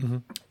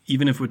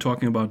 Even if we're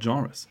talking about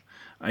genres,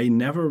 I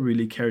never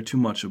really cared too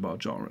much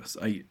about genres.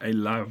 I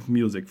love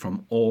music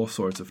from all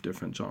sorts of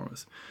different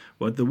genres,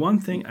 but the one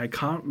thing I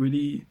can't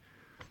really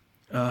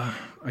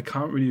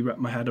wrap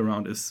my head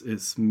around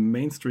is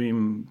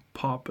mainstream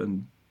pop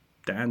and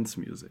dance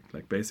music.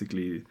 Like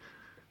basically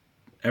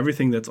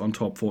everything that's on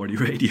top 40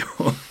 radio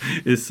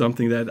is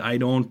something that I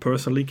don't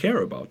personally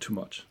care about too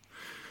much.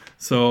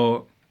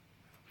 So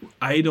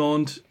I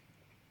don't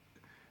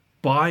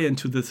buy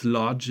into this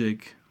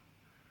logic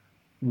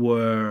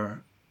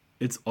where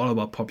it's all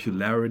about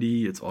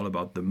popularity, it's all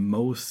about the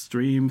most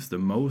streams, the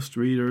most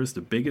readers,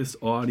 the biggest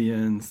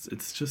audience.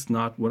 It's just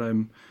not what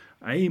I'm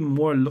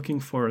more looking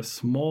for a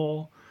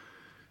small,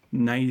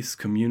 nice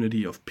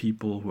community of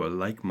people who are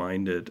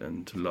like-minded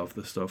and love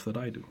the stuff that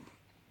I do.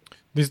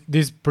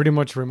 This pretty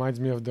much reminds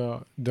me of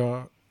the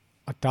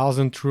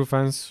 1,000 true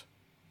fans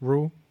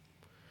rule,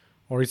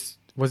 or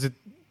was it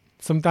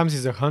sometimes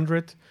it's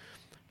 100.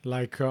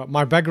 Like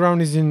my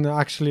background is in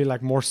actually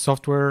like more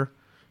software,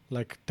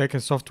 like tech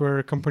and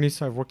software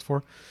companies I've worked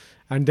for,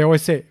 and they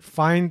always say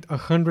find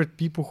 100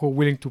 people who are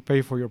willing to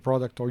pay for your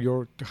product, or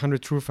your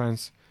 100 true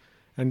fans,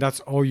 and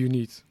that's all you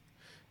need.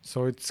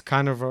 So it's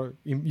kind of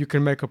you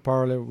can make a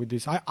parallel with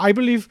this. I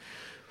believe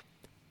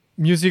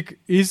music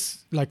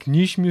is like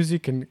niche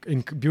music, and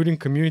in building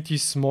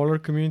communities, smaller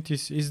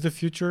communities is the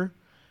future.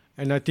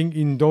 And I think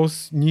in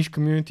those niche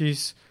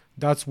communities,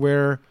 that's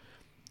where,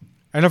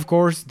 and of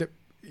course,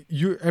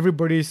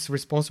 everybody is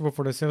responsible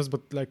for themselves,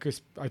 but like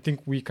I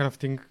think we kind of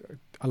think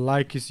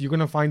alike, is you're going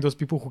to find those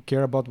people who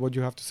care about what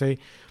you have to say,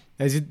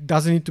 as it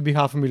doesn't need to be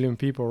 500,000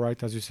 people,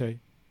 right? As you say,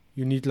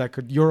 you need like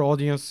your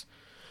audience,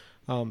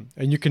 and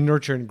you can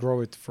nurture and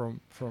grow it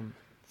from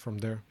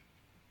there.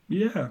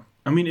 Yeah.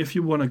 I mean, if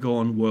you want to go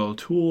on world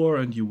tour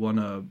and you want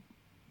to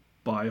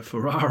buy a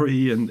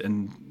Ferrari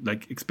and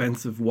like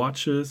expensive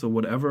watches or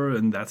whatever,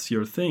 and that's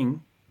your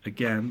thing,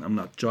 again, I'm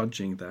not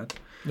judging that.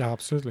 Yeah,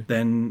 absolutely.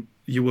 Then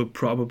you will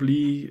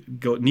probably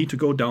need to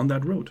go down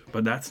that route.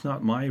 But that's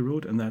not my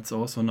route, and that's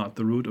also not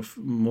the route of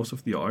most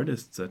of the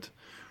artists that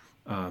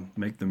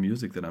make the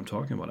music that I'm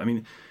talking about. I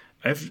mean,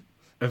 I've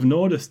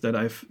noticed that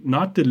I've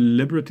not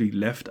deliberately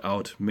left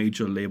out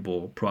major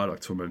label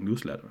products from my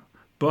newsletter,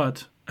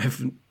 but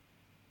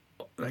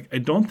I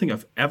don't think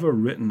I've ever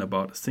written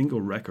about a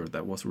single record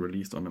that was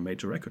released on a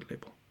major record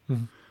label.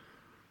 Mm-hmm.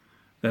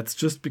 That's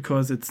just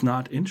because it's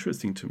not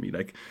interesting to me.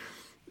 Like,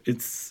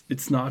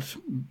 it's not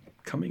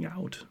coming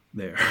out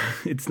there.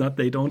 It's not,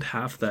 they don't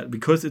have that,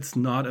 because it's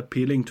not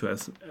appealing to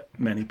as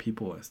many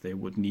people as they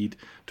would need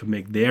to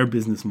make their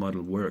business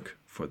model work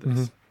for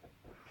this.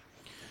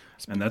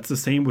 Mm-hmm. And that's the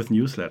same with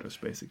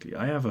newsletters, basically.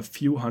 I have a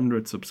few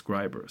hundred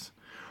subscribers,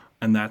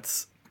 and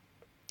that's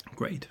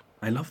great.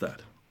 I love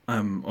that.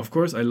 Of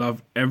course, I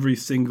love every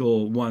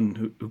single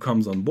one who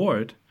comes on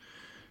board,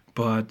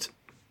 but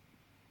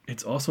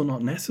it's also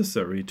not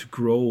necessary to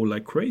grow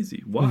like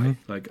crazy. Why?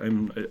 Mm-hmm. Like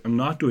I'm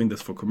not doing this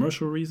for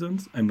commercial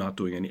reasons. I'm not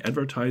doing any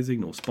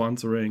advertising, no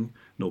sponsoring,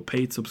 no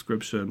paid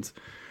subscriptions.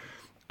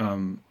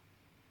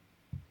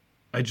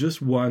 I just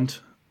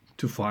want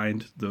to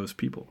find those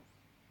people,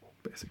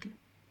 basically.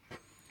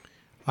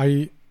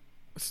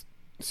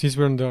 Since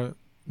we're on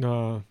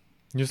the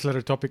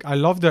newsletter topic, I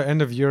love the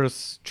end of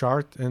year's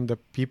chart and the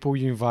people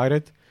you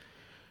invited.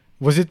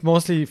 Was it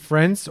mostly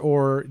friends,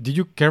 or did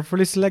you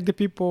carefully select the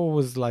people?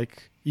 Was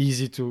like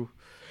easy to,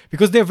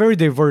 because they're very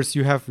diverse.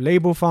 You have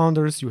label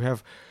founders, you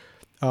have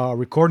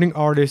recording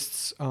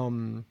artists,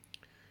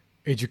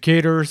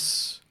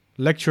 educators,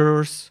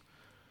 lecturers.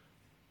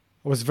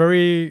 It was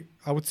very,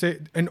 I would say,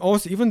 and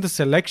also even the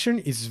selection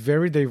is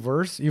very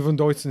diverse, even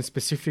though it's in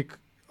specific,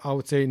 I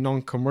would say,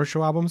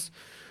 non-commercial albums.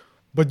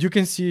 But you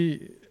can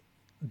see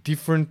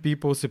different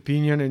people's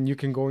opinion, and you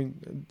can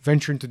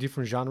venture into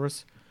different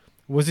genres.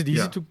 Was it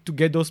easy to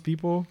get those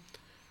people?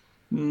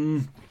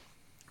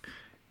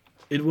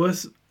 It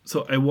was.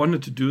 So I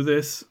wanted to do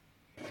this,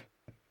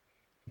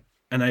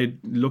 and I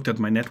looked at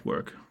my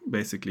network,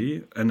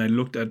 basically, and I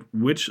looked at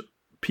which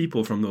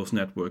people from those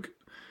network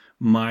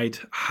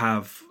might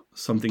have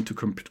something to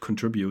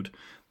contribute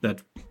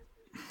that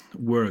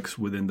works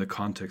within the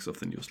context of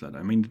the newsletter.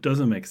 I mean, it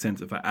doesn't make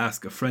sense if I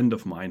ask a friend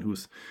of mine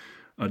who's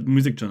a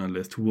music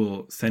journalist who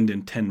will send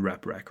in 10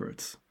 rap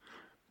records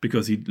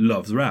because he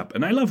loves rap.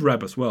 And I love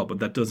rap as well, but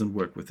that doesn't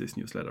work with this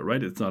newsletter,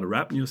 right? It's not a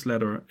rap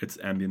newsletter, it's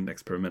ambient and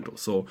experimental.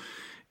 So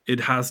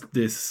it has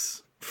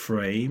this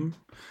frame,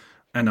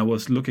 and I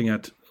was looking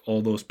at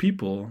all those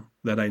people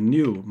that I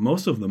knew.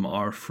 Most of them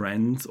are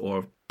friends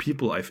or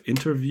people I've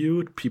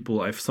interviewed,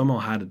 people I've somehow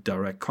had a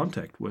direct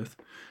contact with.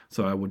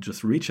 So I would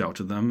just reach out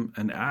to them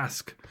and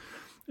ask.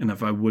 And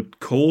if I would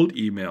cold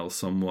email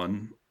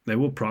someone, they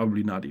will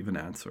probably not even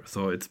answer.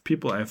 So it's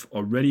people I've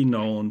already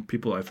known,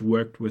 people I've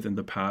worked with in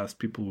the past,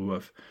 people who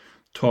I've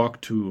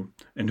talked to,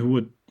 and who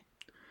would,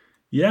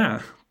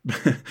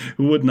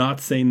 who would not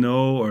say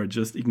no or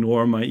just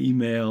ignore my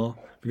email.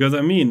 Because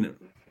I mean,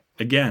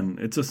 again,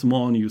 it's a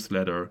small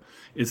newsletter.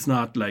 It's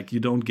not like you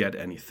don't get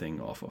anything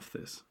off of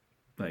this.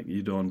 Like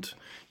you don't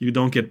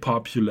get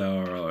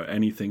popular or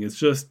anything. It's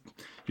just,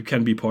 you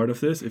can be part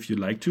of this if you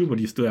like to, but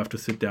you still have to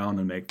sit down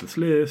and make this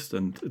list,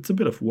 and it's a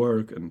bit of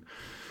work. And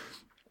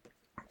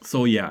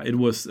so it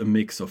was a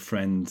mix of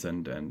friends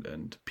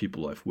and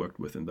people I've worked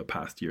with in the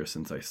past year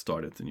since I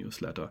started the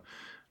newsletter.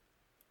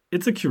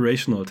 it's a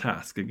curational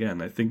task.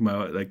 Again, I think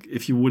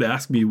if you would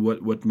ask me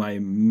what my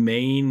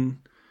main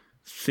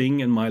thing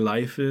in my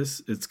life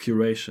is, it's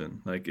curation.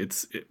 Like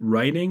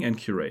writing and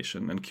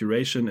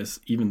curation is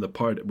even the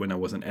part when I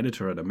was an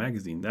editor at a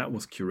magazine, that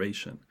was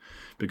curation,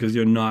 because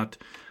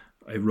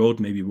I wrote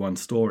maybe one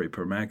story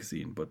per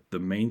magazine, but the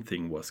main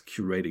thing was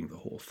curating the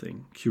whole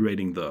thing,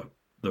 curating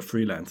the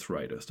freelance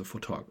writers, the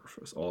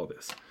photographers, all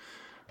this.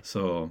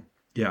 So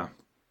yeah,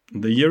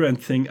 the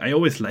year-end thing, I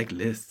always like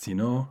lists,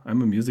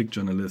 I'm a music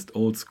journalist,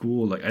 old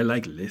school. Like, I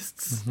like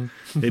lists.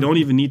 They don't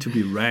even need to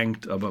be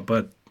ranked,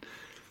 but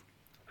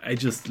I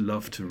just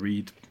love to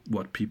read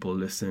what people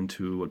listen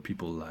to, what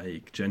people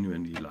like,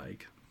 genuinely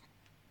like.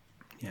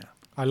 Yeah.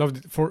 I love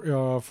it.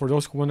 For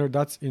those who wonder,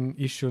 that's in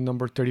issue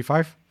number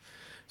 35.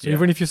 So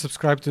even if you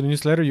subscribe to the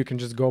newsletter, you can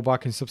just go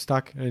back in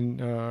Substack and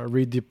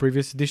read the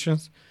previous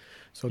editions.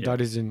 So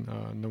that is in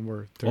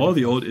number 35. All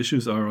the old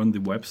issues are on the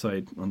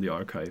website, on the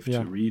archive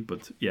to read.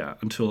 But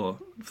until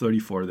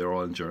 34, they're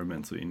all in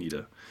German. So you need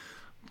to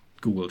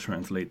Google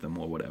Translate them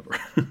or whatever.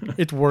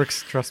 It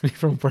works, trust me,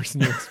 from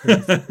personal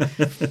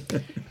experience.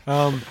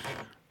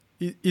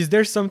 Is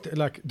there something,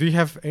 do you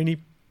have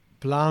any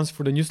plans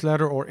for the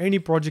newsletter or any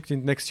project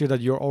in next year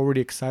that you're already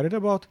excited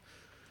about,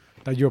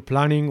 that you're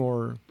planning,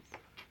 or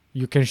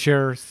you can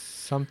share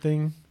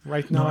something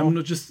right now? No, I'm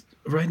not just...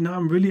 Right now,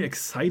 I'm really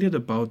excited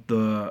about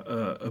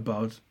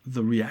the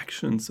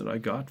reactions that I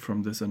got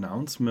from this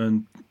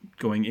announcement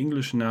going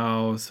English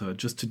now. So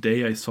just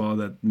today, I saw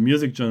that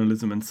Music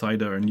Journalism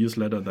Insider, a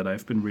newsletter that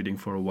I've been reading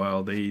for a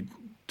while, they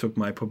took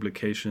my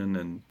publication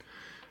and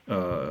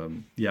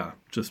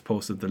just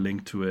posted the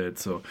link to it.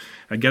 So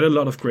I get a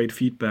lot of great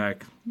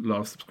feedback, a lot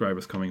of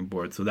subscribers coming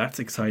aboard. So that's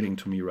exciting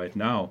to me right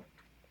now.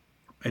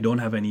 I don't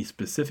have any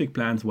specific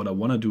plans. What I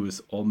want to do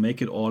is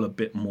make it all a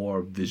bit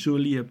more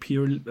visually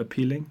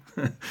appealing.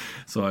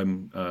 So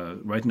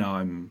right now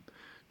I'm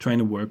trying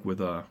to work with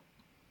a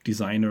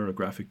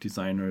graphic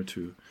designer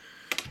to,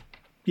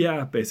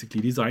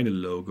 basically design a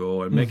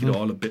logo and make it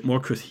all a bit more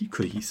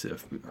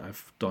cohesive.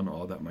 I've done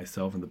all that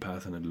myself in the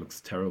past and it looks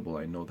terrible.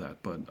 I know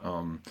that, but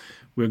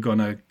we're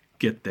gonna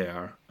get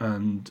there.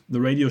 And the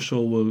radio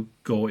show will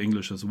go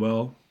English as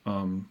well.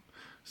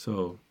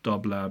 So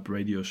Dublab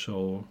radio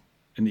show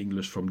in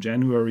English from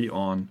January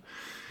on.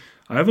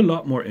 I have a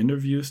lot more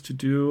interviews to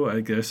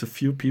do. There's a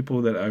few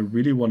people that I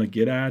really want to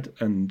get at,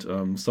 and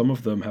some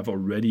of them have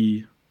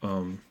already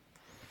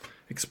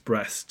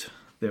expressed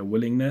their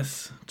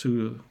willingness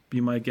to be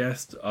my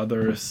guest.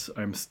 Others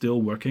I'm still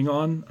working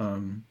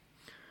on.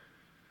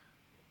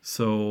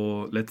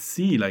 So let's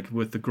see,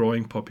 with the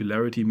growing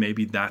popularity,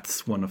 maybe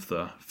that's one of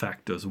the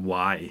factors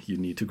why you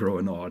need to grow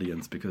an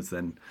audience, because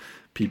then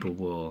people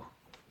will,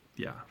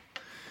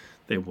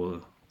 they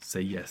will say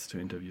yes to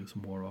interviews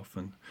more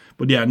often.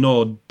 But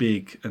no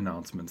big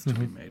announcements to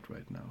be made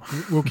right now.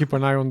 We'll keep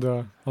an eye on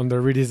the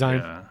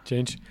redesign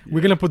change.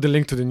 We're gonna put the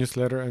link to the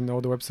newsletter and all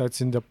the websites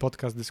in the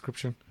podcast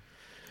description.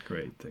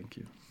 Great, thank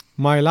you.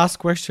 My last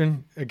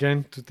question,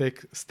 again, to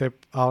take a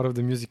step out of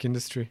the music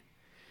industry.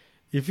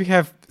 If you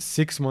have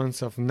 6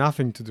 months of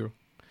nothing to do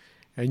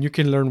and you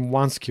can learn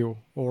one skill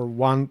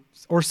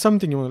or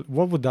something,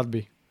 what would that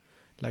be?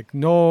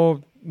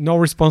 No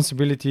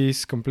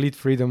responsibilities, complete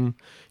freedom.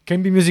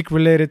 Can be music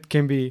related,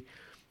 can be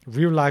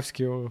real life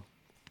skill.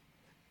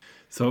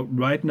 So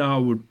right now I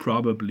would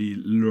probably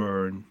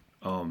learn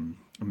a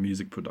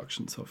music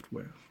production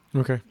software.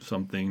 Okay.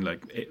 Something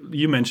like,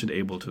 you mentioned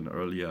Ableton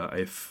earlier.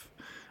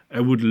 I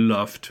would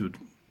love to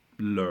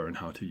learn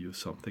how to use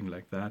something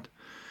like that.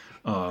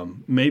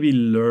 Maybe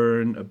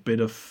learn a bit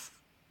of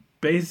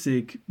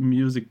basic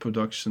music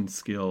production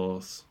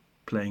skills,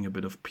 playing a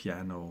bit of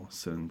piano,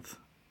 synth.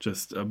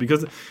 Just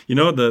because,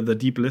 the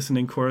deep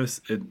listening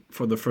course,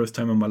 for the first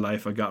time in my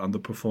life, I got on the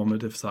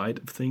performative side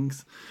of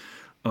things.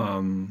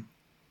 And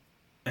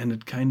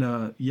it kind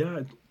of,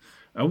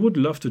 I would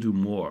love to do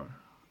more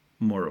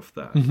of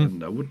that.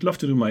 And I would love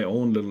to do my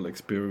own little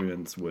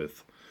experience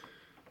with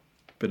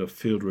a bit of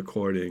field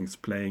recordings,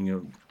 playing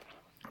a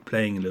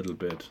little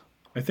bit.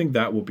 I think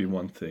that would be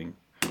one thing.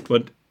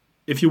 But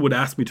if you would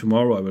ask me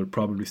tomorrow, I would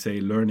probably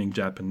say learning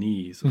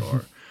Japanese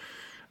or...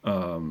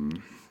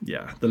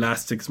 the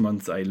last 6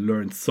 months I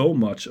learned so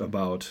much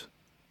about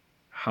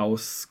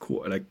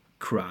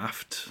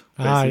craft,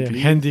 basically.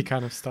 Handy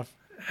kind of stuff.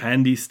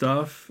 Handy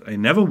stuff. I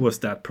never was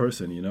that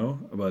person,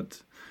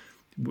 but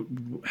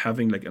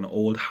having an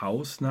old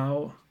house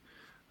now,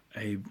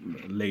 I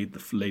laid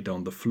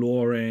down the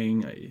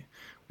flooring.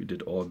 We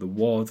did all the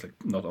walls,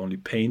 not only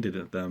painted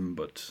them,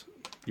 but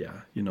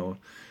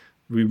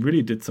we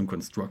really did some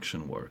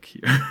construction work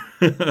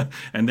here.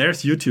 And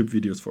there's YouTube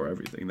videos for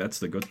everything. That's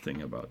the good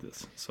thing about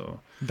this. So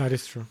that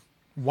is true.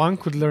 One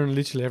could learn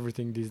literally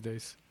everything these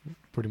days,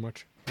 pretty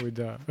much, with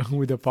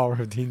the power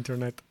of the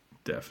internet.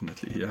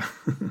 Definitely, yeah.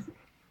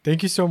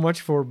 Thank you so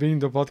much for being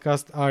the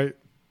podcast.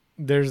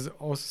 There's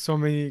also so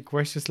many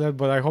questions left,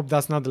 but I hope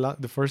that's not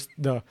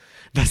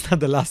that's not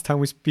the last time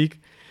we speak.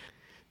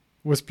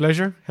 It was a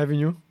pleasure having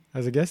you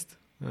as a guest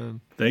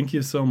Thank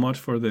you so much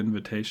for the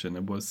invitation.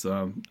 It was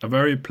a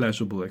very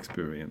pleasurable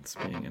experience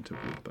being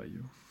interviewed by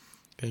you.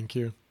 Thank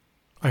you.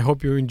 I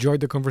hope you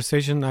enjoyed the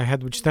conversation I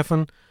had with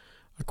Stefan.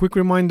 A quick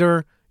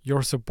reminder,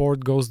 your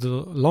support goes the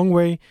long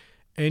way.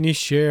 Any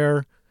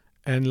share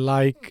and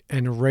like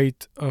and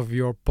rate of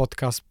your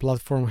podcast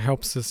platform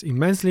helps us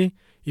immensely.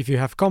 If you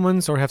have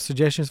comments or have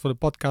suggestions for the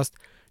podcast,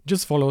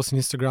 just follow us on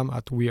Instagram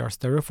at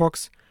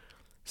WeAreStereoFox.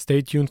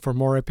 Stay tuned for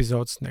more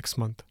episodes next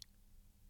month.